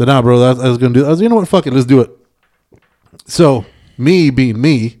said, "Nah, bro, I was gonna do." I was like, "You know what? Fuck it, let's do it." So me being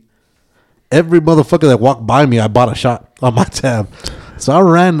me, every motherfucker that walked by me, I bought a shot on my tab. So I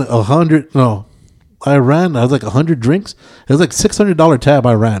ran 100. No, I was like 100 drinks. It was like $600 tab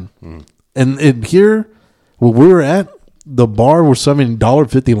I ran. And in here, where we were at, the bar was serving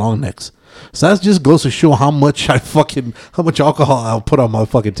 $1.50 long necks. So that just goes to show how much alcohol I'll put on my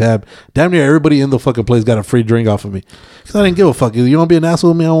fucking tab. Damn near everybody in the fucking place got a free drink off of me. Because I didn't give a fuck. You want to be an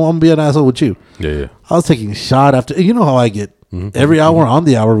asshole with me? I'm going to be an asshole with you. Yeah. I was taking shot after. You know how I get. Every hour on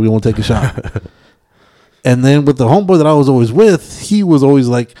the hour, we won't take a shot. And then with the homeboy that I was always with, he was always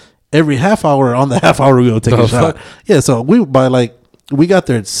like, every half hour on the half hour, we will take a shot. Yeah, so we got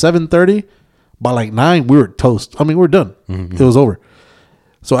there at 7:30. By like 9, we were toast. I mean, we were done. It was over.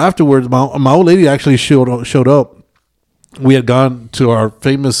 So afterwards, my old lady actually showed up. We had gone to our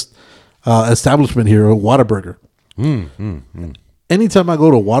famous establishment here, Whataburger. Anytime I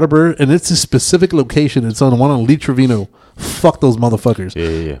go to Whataburger, and it's a specific location, it's on one on Lee Trevino. Fuck those motherfuckers.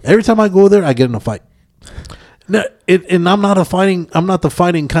 Yeah. Every time I go there, I get in a fight. Now, and I'm not the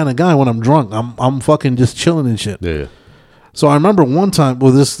fighting kind of guy when I'm drunk. I'm fucking just chilling and shit. Yeah. So I remember one time,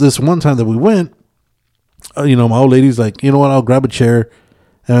 this one time that we went, my old lady's like, "You know what? I'll grab a chair."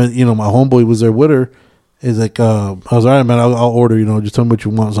 And, my homeboy was there with her. He's like, I was, "All right, man, I'll order, just tell me what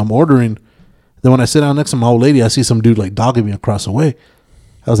you want." So I'm ordering. Then when I sit down next to my old lady, I see some dude like dogging me across the way.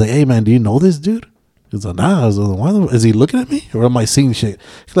 I was like, "Hey, man, do you know this dude?" He's like, "Nah." I was like, "Why is he looking at me? Or am I seeing shit?"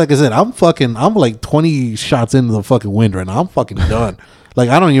 Like I said, I'm like 20 shots into the fucking wind right now. I'm fucking done. Like,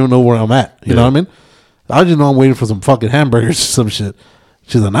 I don't even know where I'm at. You know what I mean? I just know I'm waiting for some fucking hamburgers or some shit.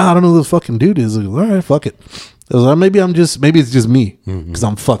 She's like, "Nah, I don't know who this fucking dude is." Like, all right, fuck it. I was like, maybe it's just me because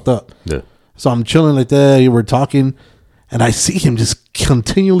I'm fucked up. Yeah. So I'm chilling like that. We're talking, and I see him just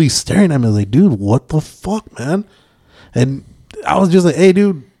continually staring at me. I was like, dude, what the fuck, man? And I was just like, hey,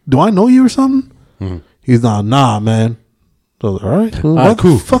 dude, do I know you or something? Mm-hmm. He's not, nah, man. I was like, all right, well, what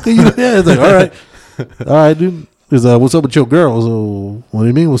cool. The fuck are you? Yeah, it's like, all right, dude. He's like, what's up with your girl? I was like, what do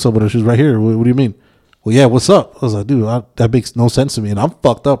you mean, what's up with her? She's right here. What do you mean? Well, yeah, what's up? I was like, dude, that makes no sense to me, and I'm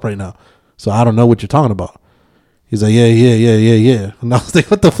fucked up right now, so I don't know what you're talking about. He's like, yeah. And I was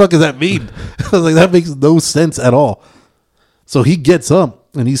like, what the fuck does that mean? I was like, that makes no sense at all. So he gets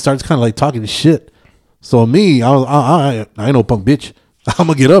up and he starts kind of like talking shit. So me, I ain't no punk bitch. I'm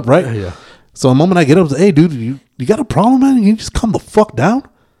gonna get up, right? Yeah. So the moment I get up, I was like, hey, dude, you got a problem, man? You just come the fuck down.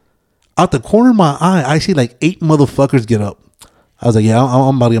 Out the corner of my eye, I see like 8 motherfuckers get up. I was like, yeah,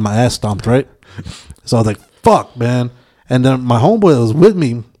 I'm about to get my ass stomped, right? So I was like, fuck, man. And then my homeboy that was with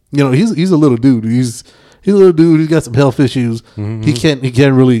me, he's a little dude. He's a little dude. He's got some health issues. Mm-hmm. He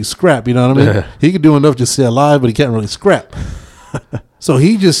can't really scrap. You know what I mean? Yeah. He can do enough to stay alive, but he can't really scrap. So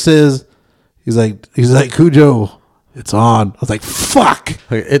he just says, he's like, Kujo, it's on. I was like, fuck.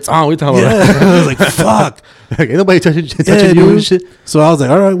 Like, it's on. What are you talking about? I was like, fuck. Like, ain't nobody touching you and shit. So I was like,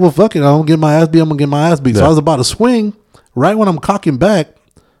 all right, well, fuck it. I'm gonna get my ass beat. Yeah. So I was about to swing. Right when I'm cocking back,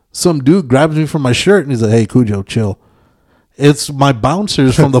 some dude grabs me from my shirt and he's like, hey, Kujo, chill. It's my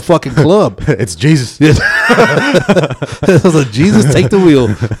bouncers from the fucking club. It's Jesus. I was like, Jesus, take the wheel.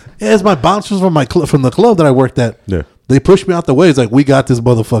 Yeah, it's my bouncers from from the club that I worked at. Yeah. They pushed me out the way. It's like, we got this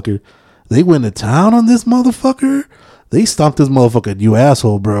motherfucker. They went to town on this motherfucker. They stomped this motherfucker. You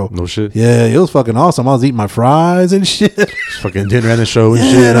asshole, bro. No shit. Yeah, it was fucking awesome. I was eating my fries and shit. Fucking dinner and the show and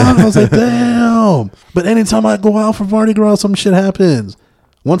shit. I was like, damn. But anytime I go out for Mardi Gras, some shit happens.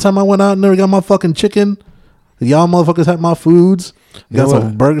 One time I went out and there got my fucking chicken. Y'all motherfuckers had my foods. Got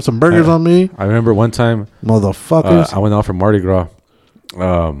some burgers on me. I remember one time, motherfuckers. I went out for Mardi Gras.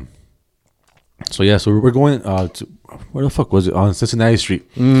 So we were going to, where the fuck was it? On Cincinnati Street.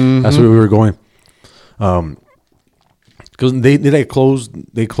 Mm-hmm. That's where we were going. Because they like closed.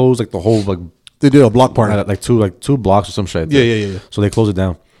 They closed like the whole like. They did a block party, like two blocks or some shit. Yeah. So they closed it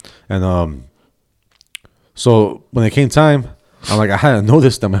down, and so when it came time, I'm like, I hadn't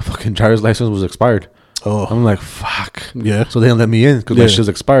noticed that my fucking driver's license was expired. Oh, I'm like, fuck. Yeah. So they didn't let me in because my shit's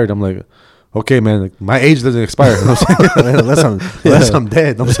expired. I'm like, okay, man, like, my age doesn't expire. You know what I'm saying? Unless I'm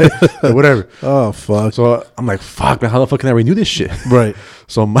dead. You know what I'm saying? Like, whatever. Oh, fuck. So I'm like, fuck, man, how the fuck can I renew this shit? Right.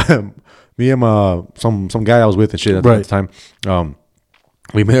 So me and some guy I was with and shit at the time,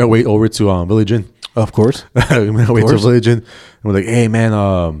 we made our way over to Village Inn. Of course. We made our way to Village Inn, and we're like, hey,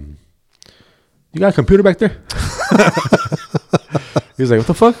 man, you got a computer back there? He's like, what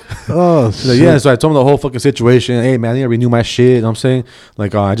the fuck? Oh, like, yeah. So I told him the whole fucking situation. Hey, man, I need to renew my shit. You know what I'm saying?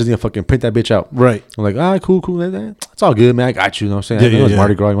 Like, I just need to fucking print that bitch out. Right. I'm like, all right, cool. It's all good, man. I got you. You know what I'm saying? I know it's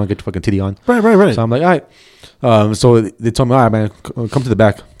Mardi Gras. You want to get your fucking titty on. Right. So I'm like, all right. So they told me, all right, man, come to the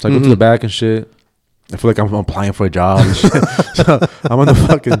back. So I go to the back and shit. I feel like I'm applying for a job and shit. So I'm on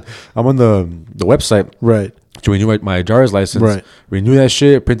the website. Right. To renew my driver's license. Right. Renew that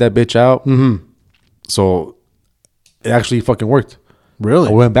shit, print that bitch out. Mm-hmm. So it actually fucking worked. Really?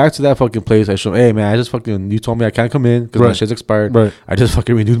 I went back to that fucking place. I showed, hey, man, you told me I can't come in because my shit's expired. Right. I just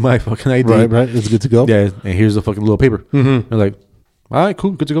fucking renewed my fucking ID. Right. It's good to go. Yeah, and here's the fucking little paper. Mm-hmm. They're like, all right,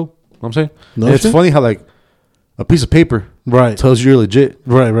 cool, good to go. You know what I'm saying? No it's funny how, like, a piece of paper tells you you're legit.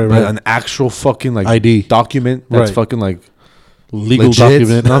 Right. An actual fucking, like, ID document that's fucking, like, legal legit, document.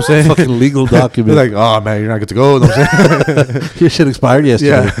 You know what I'm saying? Fucking legal document. They're like, oh, man, you're not good to go. You know what I'm saying? Your shit expired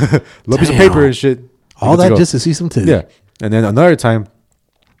yesterday. Yeah. Little piece of paper and shit. All that just to see some titties. Yeah. And then another time,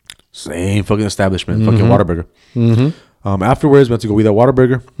 same fucking establishment, fucking Whataburger. Mm-hmm. Afterwards, went to go eat at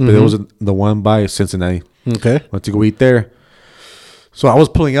Whataburger, but it was the one by Cincinnati. Okay. Went to go eat there. So I was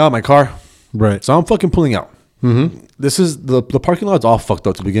pulling out my car. Right. So I'm fucking pulling out. Mm-hmm. This is the parking lot's all fucked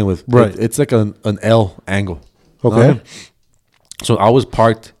up to begin with. Right. It's like an L angle. Okay. You know what I mean? So I was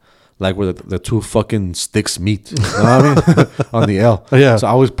parked like where the two fucking sticks meet. You know what I mean? On the L. Yeah. So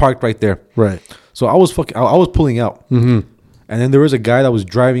I was parked right there. Right. So I was pulling out. Mm-hmm. And then there was a guy that was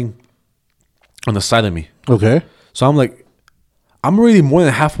driving on the side of me. Okay. So I'm like, I'm already more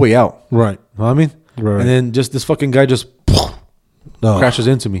than halfway out. Right. You know what I mean? Right. And then just this fucking guy just crashes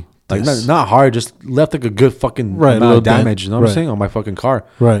into me. Like not hard, just left like a good fucking amount of damage. You know what I'm saying? On my fucking car.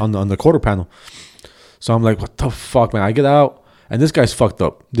 Right. On the quarter panel. So I'm like, what the fuck, man? I get out and this guy's fucked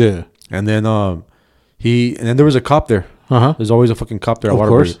up. Yeah. And then then there was a cop there. Uh-huh. There's always a fucking cop there at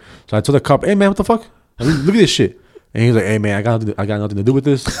Whataburger. So I told the cop, hey man, what the fuck? I mean, look at this shit. And he's like, hey man, I got nothing to do with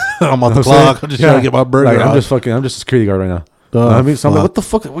this. I'm on the clock. I'm just trying to get my burger. Like, I'm just a security guard right now. You know what I mean? So I'm like, what the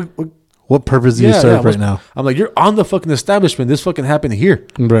fuck? What purpose do you serve right now? I'm like, you're on the fucking establishment. This fucking happened here.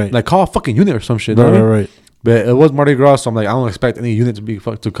 Right. Like, call a fucking unit or some shit. Right. But it was Mardi Gras, so I'm like, I don't expect any unit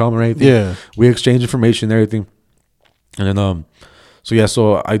to come or anything. Yeah. We exchanged information and everything. And then,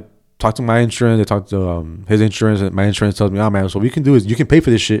 so I talked to my insurance. I talked to his insurance, and my insurance tells me, "Oh man, so what we can do is you can pay for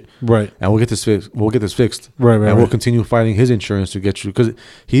this shit, Right. and we'll get this fixed. Right. And we'll continue fighting his insurance to get you because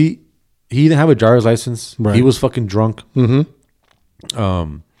he didn't have a driver's license. Right. He was fucking drunk.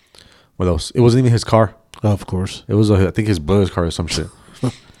 Mm-hmm. What else? It wasn't even his car. Of course. It was I think his brother's car or some shit.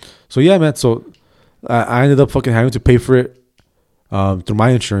 So yeah, man. So I ended up fucking having to pay for it through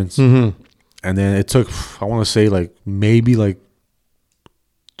my insurance. Mm-hmm. And then it took, I want to say, like maybe like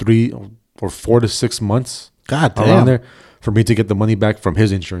 3 or 4 to 6 months, God around damn. there, for me to get the money back from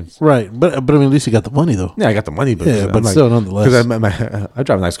his insurance. Right, but I mean, at least you got the money though. Yeah, I got the money, but Yeah, but still, nonetheless. because I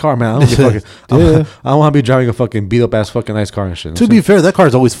drive a nice car, man. I don't, give a fucking, Yeah. I don't want to be driving a fucking beat up ass fucking nice car and shit. To be fair, that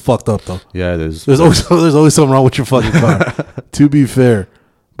car's always fucked up though. Yeah, it is. There's always something wrong with your fucking car. To be fair,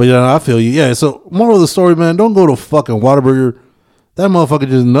 but yeah, I feel you. Yeah. So moral of the story, man, don't go to fucking Whataburger. That motherfucker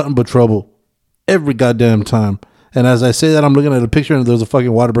just nothing but trouble every goddamn time. And as I say that, I'm looking at a picture and there's a fucking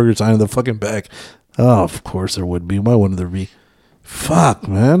Whataburger sign in the fucking back. Oh, of course there would be. Why wouldn't there be? Fuck,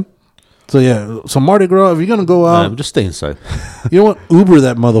 man. So yeah, so Mardi Gras, if you're gonna go out, Just stay inside. you know what? Uber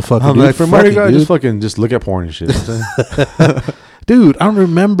that motherfucker. I'm dude. like, for Fuck Mardi it, Gras, dude. just look at porn and shit. You know what I'm saying? Dude, I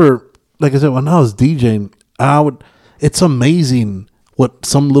remember, like I said, when I was DJing, it's amazing what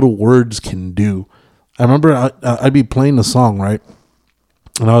some little words can do. I remember I'd be playing the song, right?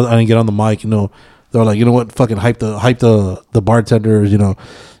 And I didn't get on the mic, they're like, you know what, fucking hype the bartenders,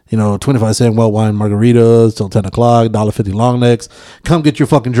 25-cent well wine margaritas till 10 o'clock, $1.50 long necks. Come get your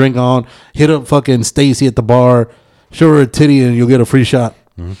fucking drink on. Hit up fucking Stacy at the bar. Show her a titty and you'll get a free shot.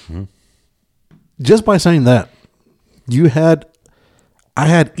 Mm-hmm. Just by saying that, I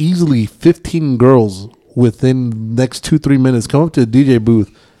had easily 15 girls within the next 2-3 minutes come up to the DJ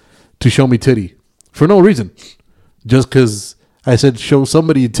booth to show me titty for no reason. Just because I said, show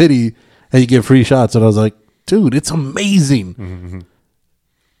somebody a titty and you get free shots. And I was like, dude, it's amazing. Mm-hmm.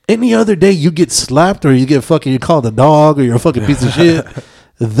 Any other day you get slapped or you get fucking, you called a dog or you're a fucking piece of shit.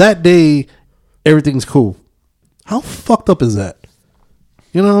 That day, everything's cool. How fucked up is that?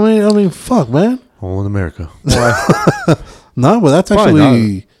 You know what I mean? I mean, fuck, man. All in America. No, but that's Probably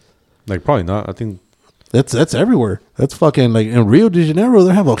actually... probably not. I think... That's everywhere. That's fucking, like, in Rio de Janeiro,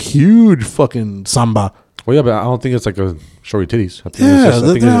 they have a huge fucking samba. Well, yeah, but I don't think it's like a show your titties. I think Yeah,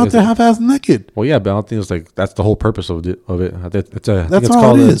 they're out there half-ass naked. Well, yeah, but I don't think it's like that's the whole purpose of it.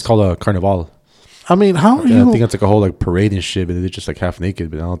 It's called a carnival. I mean, how are I you? think it's like a whole like parade and shit, but they're just like half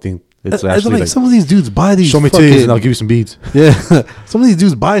naked. But I don't think it's Like, actually like some of these dudes buy these. show me fucking, titties and I'll give you some beads. Yeah, some of these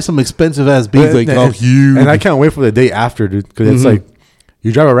dudes buy some expensive ass beads, like all huge. And I can't wait for the day after, dude, because it's like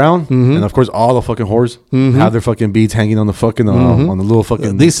you drive around, and of course all the fucking whores have their fucking beads hanging on the fucking on the little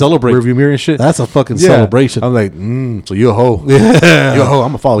fucking They celebrate rearview mirror and shit. That's a fucking Yeah. celebration. I'm like, so you a hoe? Yeah, You a hoe? I'm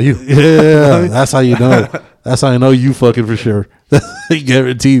gonna follow you. Yeah, that's how you know. That's how I know you fucking for sure.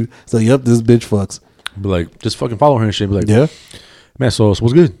 Guaranteed. So yep, this bitch fucks. But like, just fucking follow her and shit. Be like, Yeah. man, so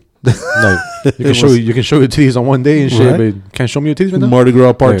what's good? Like, you can show your titties on one day and shit, Right. but you can't show me your titties right now. Mardi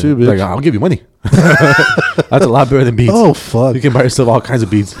Gras part Like, 2, bitch. like, I'll give you money. That's a lot better than beads. Oh fuck. You can buy yourself all kinds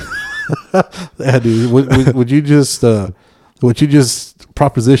of beads. Yeah, dude. Would you just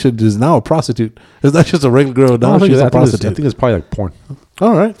proposition is now a prostitute? Is that just a regular girl? Now she's a prostitute. I think it's probably like porn.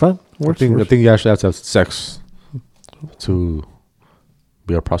 All right, fine. I think you actually have to have sex to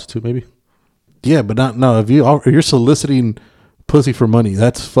be a prostitute, maybe. Yeah, but not no. If you're soliciting pussy for money,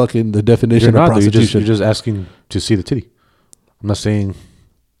 that's fucking the definition You're of not. prostitution. You're just asking to see the titty. I'm not saying.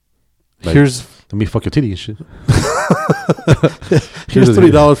 Like, Here's let me fuck your titty and shit. here's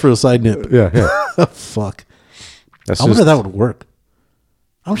 $30 for a side nip. Yeah. Fuck. That's I wonder if that would work.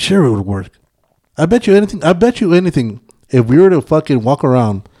 I'm sure it would work. I bet you anything. If we were to fucking walk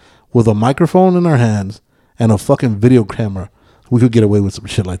around with a microphone in our hands and a fucking video camera, we could get away with some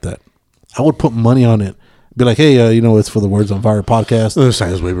shit like that. I would put money on it. Be like, hey, it's for the Words on Fire podcast.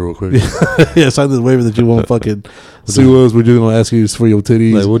 sign this waiver real quick. Yeah, sign this waiver that you won't fucking sue us. We're just gonna ask you for your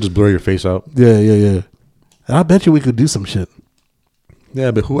titties. Like, we'll just blur your face out. Yeah. And I bet you we could do some shit.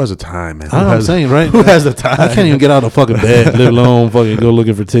 Yeah, but who has the time, man? I know what I'm saying, right? Who has the time? I can't even get out of fucking bed, let alone fucking go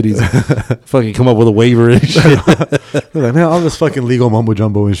looking for titties. Fucking come up with a waiver and shit. Like, man, all this fucking legal mumbo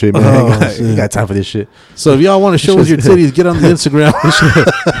jumbo and shit, man. I ain't got time for this shit. So if y'all want to show us your titties, get on the Instagram.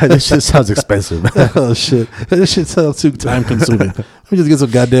 This shit sounds expensive. Oh shit, this shit sounds too time consuming. Let me just get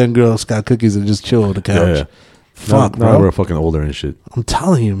some goddamn Girl Scout cookies and just chill on the couch. Yeah. Fuck, now bro. we're fucking older and shit. I'm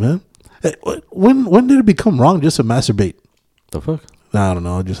telling you, man. Hey, when did it become wrong just to masturbate? The fuck? Nah, I don't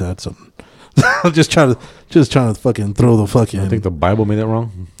know. I just had something. I'm just trying to fucking throw the fucking. I think the Bible made it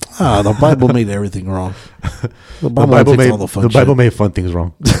wrong. The Bible made everything wrong. The Bible made fun things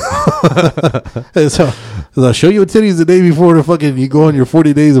wrong. So I'll show you a titties the day before you go on your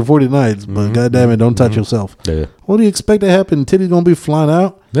 40 days and 40 nights. But goddamn it, don't touch yourself. Yeah. What do you expect to happen? Titties gonna be flying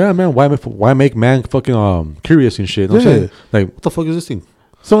out? Yeah, man. Why make man fucking curious and shit? You know what I'm saying? Like, what the fuck is this thing?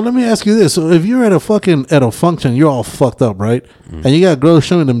 So let me ask you this: so if you're at a function, you're all fucked up, right? And you got girls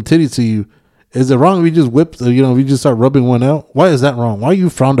showing them titties to you. Is it wrong if you just if you just start rubbing one out? Why is that wrong? Why are you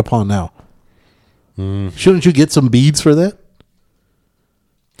frowned upon now? Shouldn't you get some beads for that?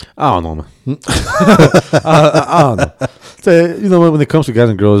 I don't know, man. I don't know. So, when it comes to guys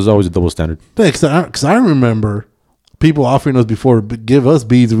and girls, there's always a double standard. Yeah, because I remember people offering us before give us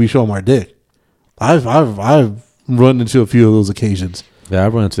beads and we show them our dick. I've run into a few of those occasions. Yeah,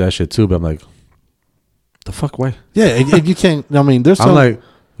 I've run into that shit too, but I'm like, the fuck, why? Yeah, and you can't. I mean, there's. I'm like,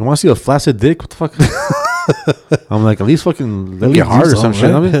 you want to see a flaccid dick? What the fuck? I'm like, at least fucking let me get hard or some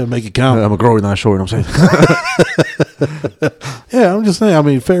shit. Right? I mean, make it count. I'm a grower, not a short. I'm saying. Yeah, I'm just saying. I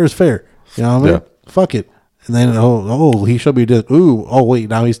mean, fair is fair. You know what I mean? Yeah. Fuck it. And then he showed me this. Ooh, oh wait,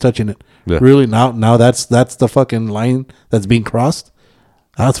 now he's touching it. Yeah. Really? Now that's the fucking line that's being crossed.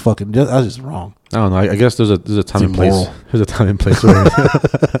 That's just wrong. I don't know. I guess there's a time and place. There's a time and place.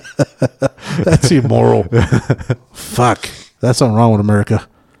 That's immoral. Fuck. That's something wrong with America.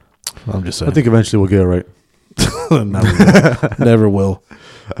 I'm just saying. I think eventually we'll get it right. Never will.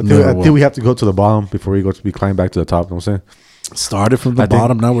 I think we have to go to the bottom before we climb back to the top. You know what I'm saying? Started from the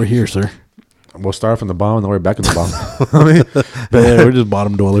bottom. Now we're here, sir. We'll start from the bottom. Now we're back at the bottom. Yeah, we're just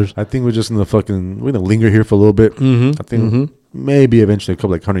bottom dwellers. I think we're just we're gonna linger here for a little bit. I think maybe eventually a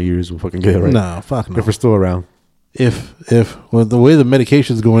couple 100 years we'll fucking get it right. No, fuck no. If we're still around. If the way the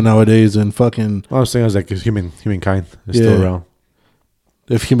medication's going nowadays and fucking. All I'm saying is if humankind is still around.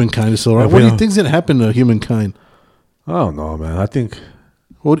 If humankind is still around, what do you think's gonna happen to humankind? I don't know, man. I think.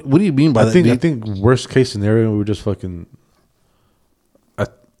 What do you mean by that? I think worst case scenario, we're just fucking.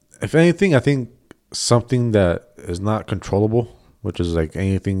 If anything, I think something that is not controllable, which is like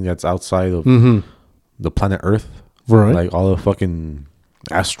anything that's outside of the planet Earth, right? Like all the fucking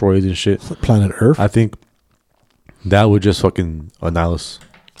asteroids and shit. Planet Earth. I think that would just fucking annihilate us.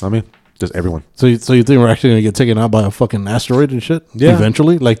 I mean, just everyone. So you think we're actually gonna get taken out by a fucking asteroid and shit? Yeah.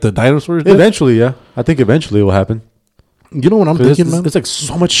 Eventually, like the dinosaurs did? Eventually, yeah. I think eventually it will happen. You know what I'm thinking, man? There's like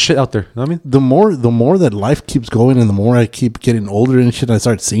so much shit out there. You know what I mean? The more that life keeps going and the more I keep getting older and shit, I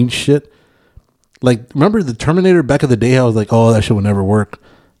start seeing shit. Like, remember the Terminator back in the day? I was like, oh, that shit would never work.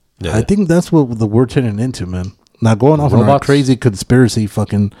 Yeah. I think that's what we're turning into, man. Not going off on our crazy conspiracy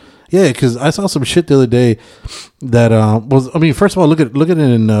fucking. Yeah, because I saw some shit the other day that was. I mean, first of all, look at it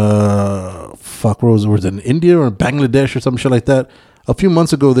in where was it in India or Bangladesh or some shit like that. A few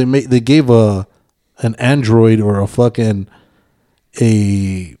months ago, they gave an android or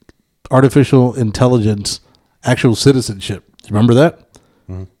a artificial intelligence actual citizenship. Do you remember that?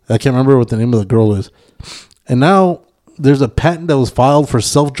 I can't remember what the name of the girl is. And now there's a patent that was filed for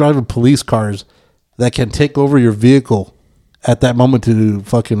self-driving police cars that can take over your vehicle at that moment to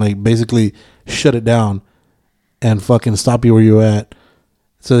fucking basically shut it down and fucking stop you where you're at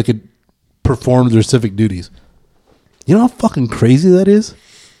so they could perform their civic duties. You know how fucking crazy that is?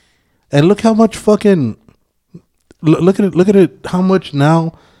 And look how much fucking look at it how much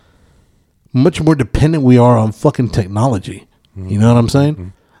now much more dependent we are on fucking technology. You know what I'm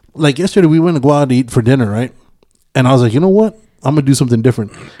saying? Like yesterday we went to go out to eat for dinner, right? And I was like, you know what? I'm gonna do something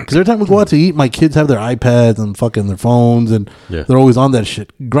different. Because every time we go out to eat, my kids have their iPads and fucking their phones and they're always on that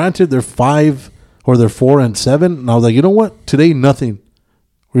shit. Granted, they're 5 or they're 4 and 7. And I was like, you know what? Today, nothing.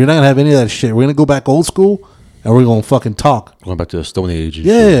 We're not gonna have any of that shit. We're gonna go back old school and we're gonna fucking talk. Going back to the Stone Age.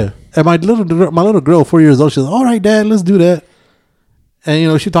 Yeah. Shit. And my little girl, 4 years old, she's like, all right, Dad, let's do that.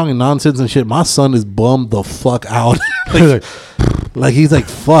 And she's talking nonsense and shit. My son is bummed the fuck out. like he's like,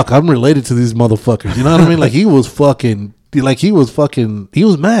 fuck, I'm related to these motherfuckers. You know what I mean? Like he was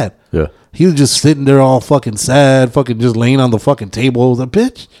mad. Yeah. He was just sitting there all fucking sad, fucking just laying on the fucking table. I was like,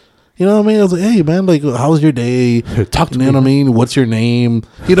 bitch. You know what I mean? I was like, hey man, like how was your day? Talk to me. You know what I mean? What's your name?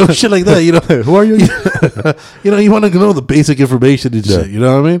 Shit like that. Who are you? You want to know the basic information and shit. You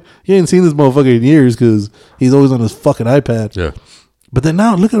know what I mean? You ain't seen this motherfucker in years because he's always on his fucking iPad. Yeah. But then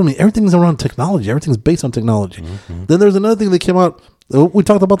now, look at me. Everything's around technology. Everything's based on technology. Mm-hmm. Then there's another thing that came out. We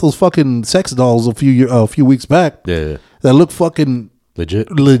talked about those fucking sex dolls a few weeks back. Yeah. That look fucking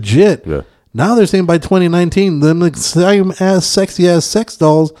legit. Yeah. Now they're saying by 2019, them like same ass, sexy ass sex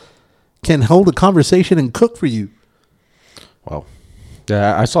dolls can hold a conversation and cook for you. Wow.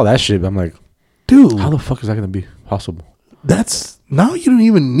 Yeah, I saw that shit. But I'm like, dude, how the fuck is that gonna be possible? That's now you don't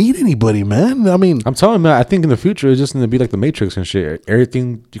even need anybody, man. I mean, I'm telling you, man, I think in the future it's just gonna be like the Matrix and shit.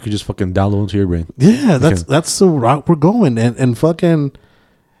 Everything you could just fucking download into your brain. yeah, that's the route we're going, and fucking,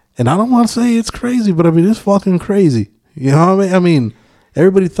 and I don't want to say it's crazy, but I mean it's fucking crazy. You know what I mean? I mean,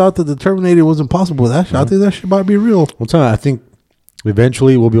 everybody thought that the Terminator was impossible. I think that shit might be real. I'm telling you, I think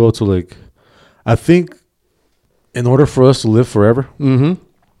eventually we'll be able to like. I think in order for us to live forever,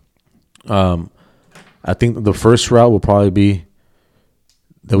 I think the first route will probably be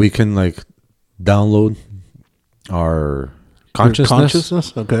that we can like download our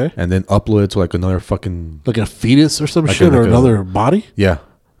consciousness, okay, and then upload it to like another fucking like a fetus or some like shit, or another body. Yeah,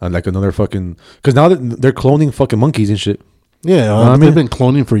 like another fucking, because now that they're cloning fucking monkeys and shit. Yeah, I mean, they've been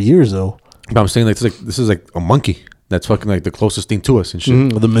cloning for years though. But I'm saying like this is like a monkey that's fucking like the closest thing to us and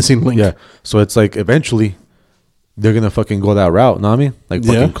shit. The missing link. Yeah, so it's like eventually they're gonna fucking go that route. Know what I mean? Like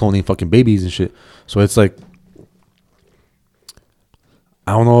fucking cloning fucking babies and shit. So it's like,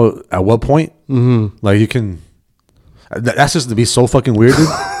 I don't know at what point like you can. That's just gonna be so fucking weird, dude.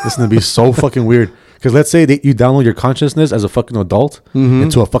 It's gonna be so fucking weird. Because let's say that you download your consciousness as a fucking adult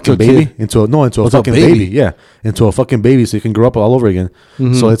into a fucking baby, kid. into a fucking baby. Yeah, into a fucking baby, so you can grow up all over again.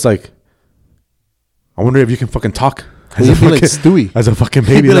 So it's like, I wonder if you can fucking talk. You'd be like Stewie. As a fucking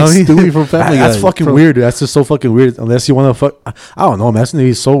baby. You'd be like you know what I mean? Stewie from Family Guy. That's fucking weird, dude. That's just so fucking weird. Unless you want to fuck. I don't know, man. That's going to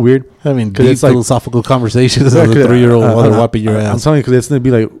be so weird. I mean, deep it's like philosophical conversations as a 3-year-old while they're wiping your ass. I'm telling you, because it's going to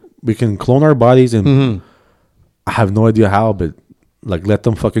be like, we can clone our bodies and I have no idea how, but like let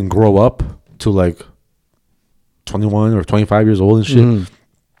them fucking grow up to like 21 or 25 years old and shit.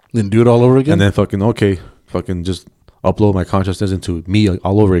 Then do it all over again? And then fucking just upload my consciousness into me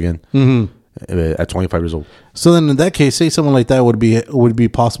all over again. At 25 years old. So then in that case, say something like that would be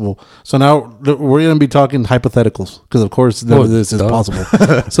possible. So now we're going to be talking hypotheticals because of course none of this is possible.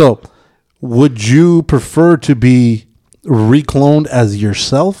 So would you prefer to be recloned as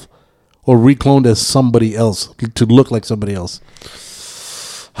yourself or recloned as somebody else, to look like somebody else?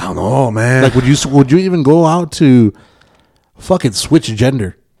 I don't know, man. Like would you even go out to fucking switch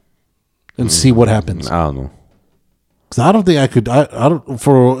gender and see what happens? I don't know. Because I don't think I could. I don't,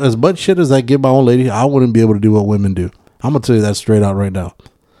 for as much shit as I give my old lady, I wouldn't be able to do what women do. I'm gonna tell you that straight out right now.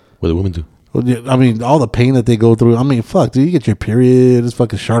 What do women do? I mean, all the pain that they go through. I mean, fuck, dude, you get your period. It's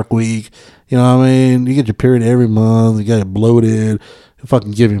fucking Shark Week. You know what I mean? You get your period every month. You get bloated.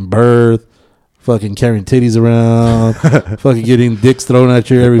 Fucking giving birth. Fucking carrying titties around. Fucking getting dicks thrown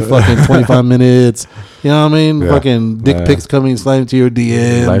at you every fucking 25 minutes. You know what I mean? Yeah. Fucking dick pics coming sliding to your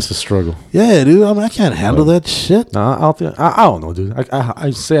DM. Life's a struggle. Yeah, dude. I mean, I can't handle that shit. No, I don't know, dude.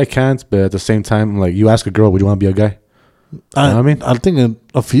 I say I can't, but at the same time, like, you ask a girl, would you want to be a guy? You know what I mean? I think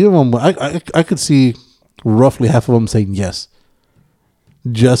a few of them, I could see roughly half of them saying yes.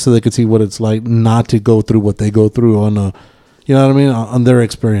 Just so they could see what it's like not to go through what they go through on you know what I mean? On their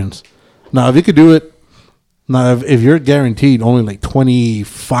experience. Now, if you could do it, if you're guaranteed only like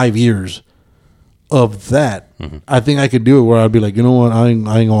 25 years of that, I think I could do it where I'd be like, you know what, I ain't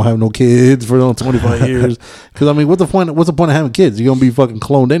gonna have no kids for those 25 years. Because I mean, what's the point of having kids? You're gonna be fucking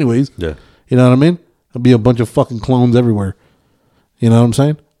cloned anyways. Yeah. You know what I mean? There'll be a bunch of fucking clones everywhere. You know what I'm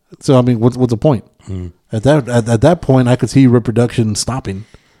saying? So I mean, what's the point? At that point, I could see reproduction stopping.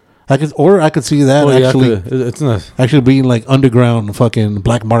 I could see that actually being like underground fucking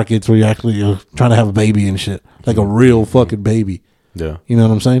black markets where you're actually trying to have a baby and shit, like a real fucking baby. Yeah, you know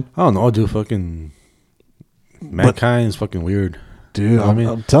what I'm saying? I don't know, dude. Fucking mankind is fucking weird, dude.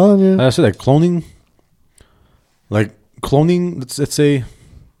 I'm telling you. Like I said, like cloning. Let's say,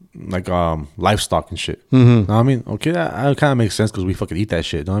 like livestock and shit. Know what I mean? Okay, that kind of makes sense because we fucking eat that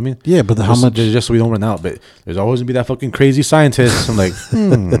shit. Know what I mean? Yeah, but how much? Just so we don't run out. But there's always gonna be that fucking crazy scientist. I'm like,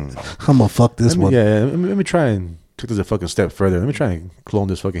 I'm gonna fuck this one. Yeah, let me try and take this a fucking step further. Let me try and clone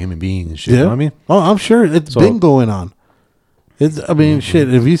this fucking human being and shit. You know what I mean? Oh, I'm sure it's been going on. Shit.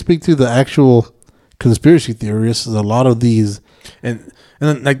 If you speak to the actual conspiracy theorists, a lot of these, and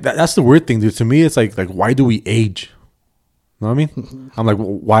then, like that's the weird thing, dude. To me, it's like why do we age? You know what I mean? I'm like,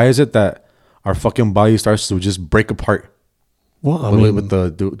 why is it that our fucking body starts to just break apart? Well,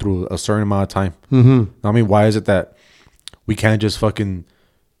 through a certain amount of time. You know what I mean, why is it that we can't just fucking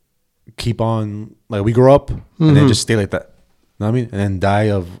keep on, like, we grow up and then just stay like that? You know what I mean? And then die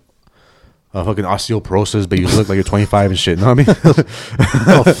of fucking osteoporosis, but you look like you're 25 and shit. You know what I mean?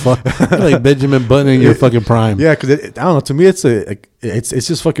 Oh fuck! Like Benjamin Button in your fucking prime. Yeah, because I don't know. To me, it's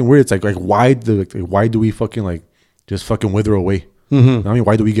just fucking weird. It's like why do we fucking like just fucking wither away? I mean,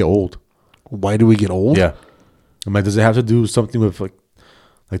 why do we get old? Why do we get old? Yeah, I'm like, does it have to do something with like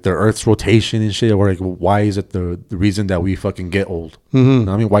the Earth's rotation and shit, or like why is it the reason that we fucking get old? You know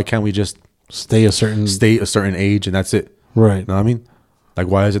what I mean, why can't we just stay a certain age and that's it? Right. You know what I mean? Like,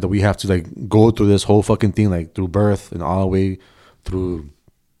 why is it that we have to like go through this whole fucking thing, like through birth and all the way through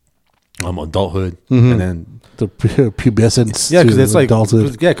adulthood, and then The pubescence. yeah, because it's like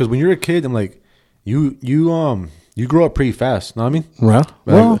adulthood. because when you're a kid, I'm like you grow up pretty fast. Know what I mean? Right. Like,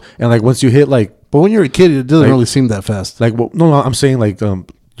 Well, and like once you hit like but when you're a kid, it doesn't like- really seem that fast. like well, no, I'm saying like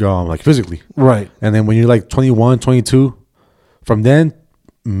like physically, Right. and then when you're like 21, 22, from then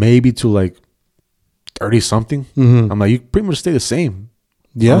maybe to like 30 something, I'm like you pretty much stay the same.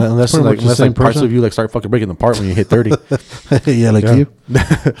 Yeah. unless pretty like much the unless same like parts person. of you like start fucking breaking apart when you hit 30. Yeah, like Yeah. you.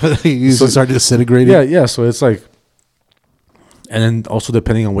 You So- start disintegrating. yeah. So it's like, and then also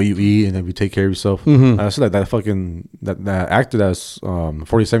depending on what you eat and if you take care of yourself. I said like that fucking that actor that's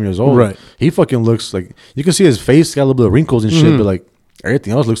 47 years old. Right. He fucking looks like you can see his face got a little bit of wrinkles and shit, but like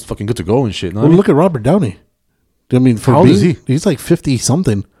everything else looks fucking good to go and shit. Know what I Well, mean? look at Robert Downey. I mean, for How old being, is he? He's like 50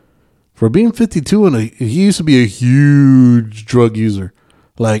 something. For being 52, and he used to be a huge drug user.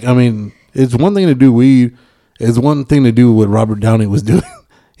 Like, I mean, it's one thing to do weed. It's one thing to do what Robert Downey was doing.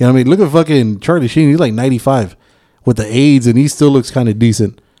 You know what I mean? Look at fucking Charlie Sheen. He's like 95 with the AIDS, and he still looks kind of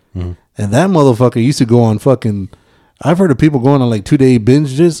decent. And that motherfucker used to go on fucking. I've heard of people going on like 2-day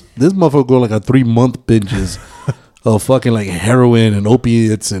binges. This motherfucker go like a 3-month binges of fucking like heroin and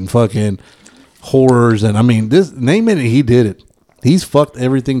opiates and fucking horrors. And I mean, this name it, he did it. He's fucked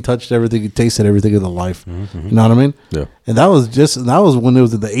everything, touched everything, he tasted everything in the life. You know what I mean? Yeah. And that was when it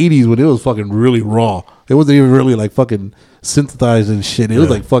was in the 80s when it was fucking really raw. It wasn't even really like fucking synthesized and shit. It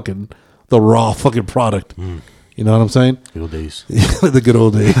was like fucking the raw fucking product. You know what I'm saying? Good old days. The good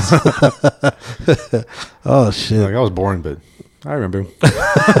old days. Oh shit. Like I was boring, but I remember.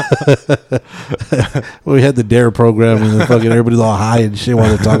 We had the Dare program and then fucking everybody's all high and shit while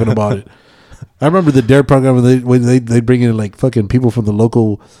they're talking about it. I remember the Dare program when they bring in like fucking people from the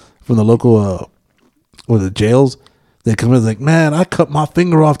local or the jails. They come in like, man, I cut my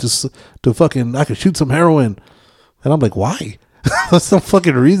finger off to fucking I could shoot some heroin, and I'm like, why? That's no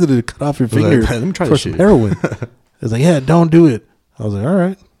fucking reason to cut off your like, finger let me try for this some shit. heroin. It's like, yeah, don't do it. I was like, all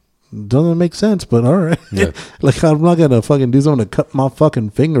right. Doesn't make sense, but all right. Yeah. Like I'm not gonna fucking do something to cut my fucking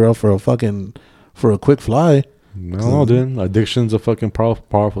finger off for a quick fly. No, dude. Addiction's a fucking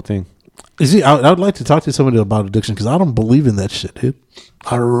powerful thing. You see, I would like to talk to somebody about addiction because I don't believe in that shit, dude.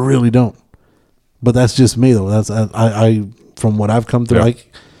 I really don't. But that's just me, though. That's I from what I've come through, Yeah.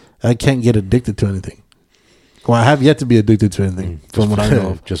 I can't get addicted to anything. Well, I have yet to be addicted to anything from what I know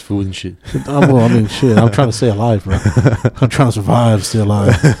of. Just food and shit. Well, I mean, shit. I'm trying to stay alive, bro. I'm trying to survive, stay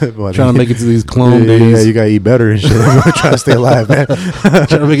alive. Well, Trying to make it to these clone yeah, days. you gotta eat better and shit. I'm trying to stay alive, man. Trying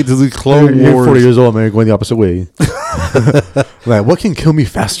to make it to these clone You're wars. 40 years old, man. You're going the opposite way. Like, what can kill me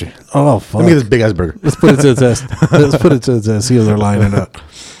faster? Oh fuck! Let me get this big ass burger. Let's put it to the test. Let's put it to the test. See if they're lying or not.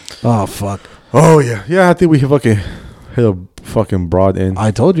 Oh fuck! Oh yeah, yeah. I think we fucking hit a fucking broad end. I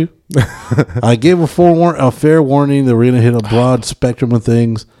told you. I gave a fair warning that we're gonna hit a broad spectrum of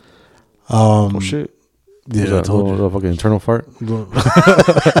things. Oh shit! Yeah, I told you. A fucking internal fart.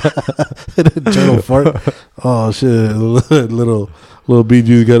 Internal fart. Oh shit! Little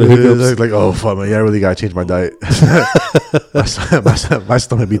BG got a hiccups. Like, oh fuck, man! Yeah, I really gotta change my diet. my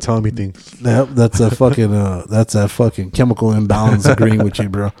stomach be telling me things. Yep, that's a fucking chemical imbalance agreeing with you,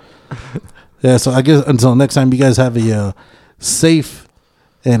 bro. Yeah, so I guess until next time, you guys have a safe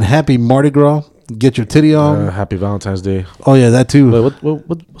and happy Mardi Gras. Get your titty on. Happy Valentine's Day. Oh yeah, that too. Wait,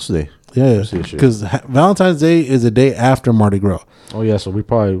 what's the day? Yeah, See that shit. because Valentine's Day is the day after Mardi Gras. Oh yeah, so we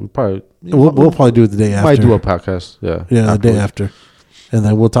probably We'll probably do it the day after. might do a podcast. Yeah, Yeah, the day after, and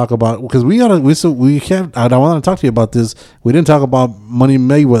then we'll talk about because we can't. I want to talk to you about this. We didn't talk about Money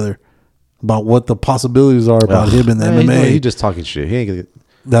Mayweather, about what the possibilities are about him in the MMA. He just talking shit. He ain't gonna.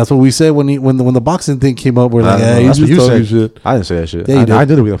 That's what we said when the boxing thing came up. We're like, hey, he's that's what just you talking said. shit. I didn't say that shit. Yeah, you did. I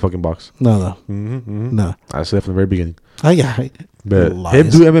did it with a fucking box. No, no. I said it from the very beginning. I But lies. him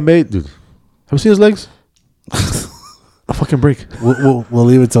do MMA, dude. Have you seen his legs? A fucking break. We'll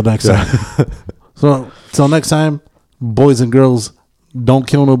leave it till next time. So till next time, boys and girls, don't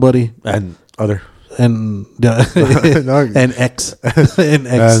kill nobody. And other. And No. and X and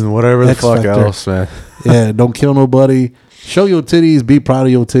X And whatever the X fuck factor. else, man. Yeah, don't kill nobody. Show your titties. Be proud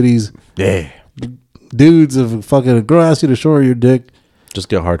of your titties. Yeah. Dudes, if fucking a girl asks you to show her your dick, Just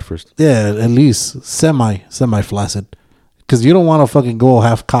get hard first. yeah, at least semi flaccid, because you don't want to fucking go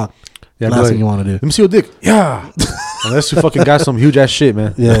half cocked. Yeah, Last be like, thing you want to do. Let me see your dick. Yeah. Unless you fucking got some huge ass shit,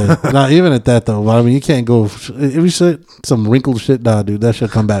 man. Yeah, not even at that though. But I mean, you can't go if you shit some wrinkled shit. Nah, dude, that should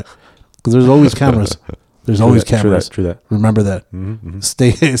come back because there's always cameras. There's always cameras. True that. Remember that.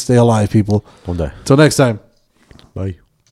 Stay alive, people. Don't die. Till next time. Bye.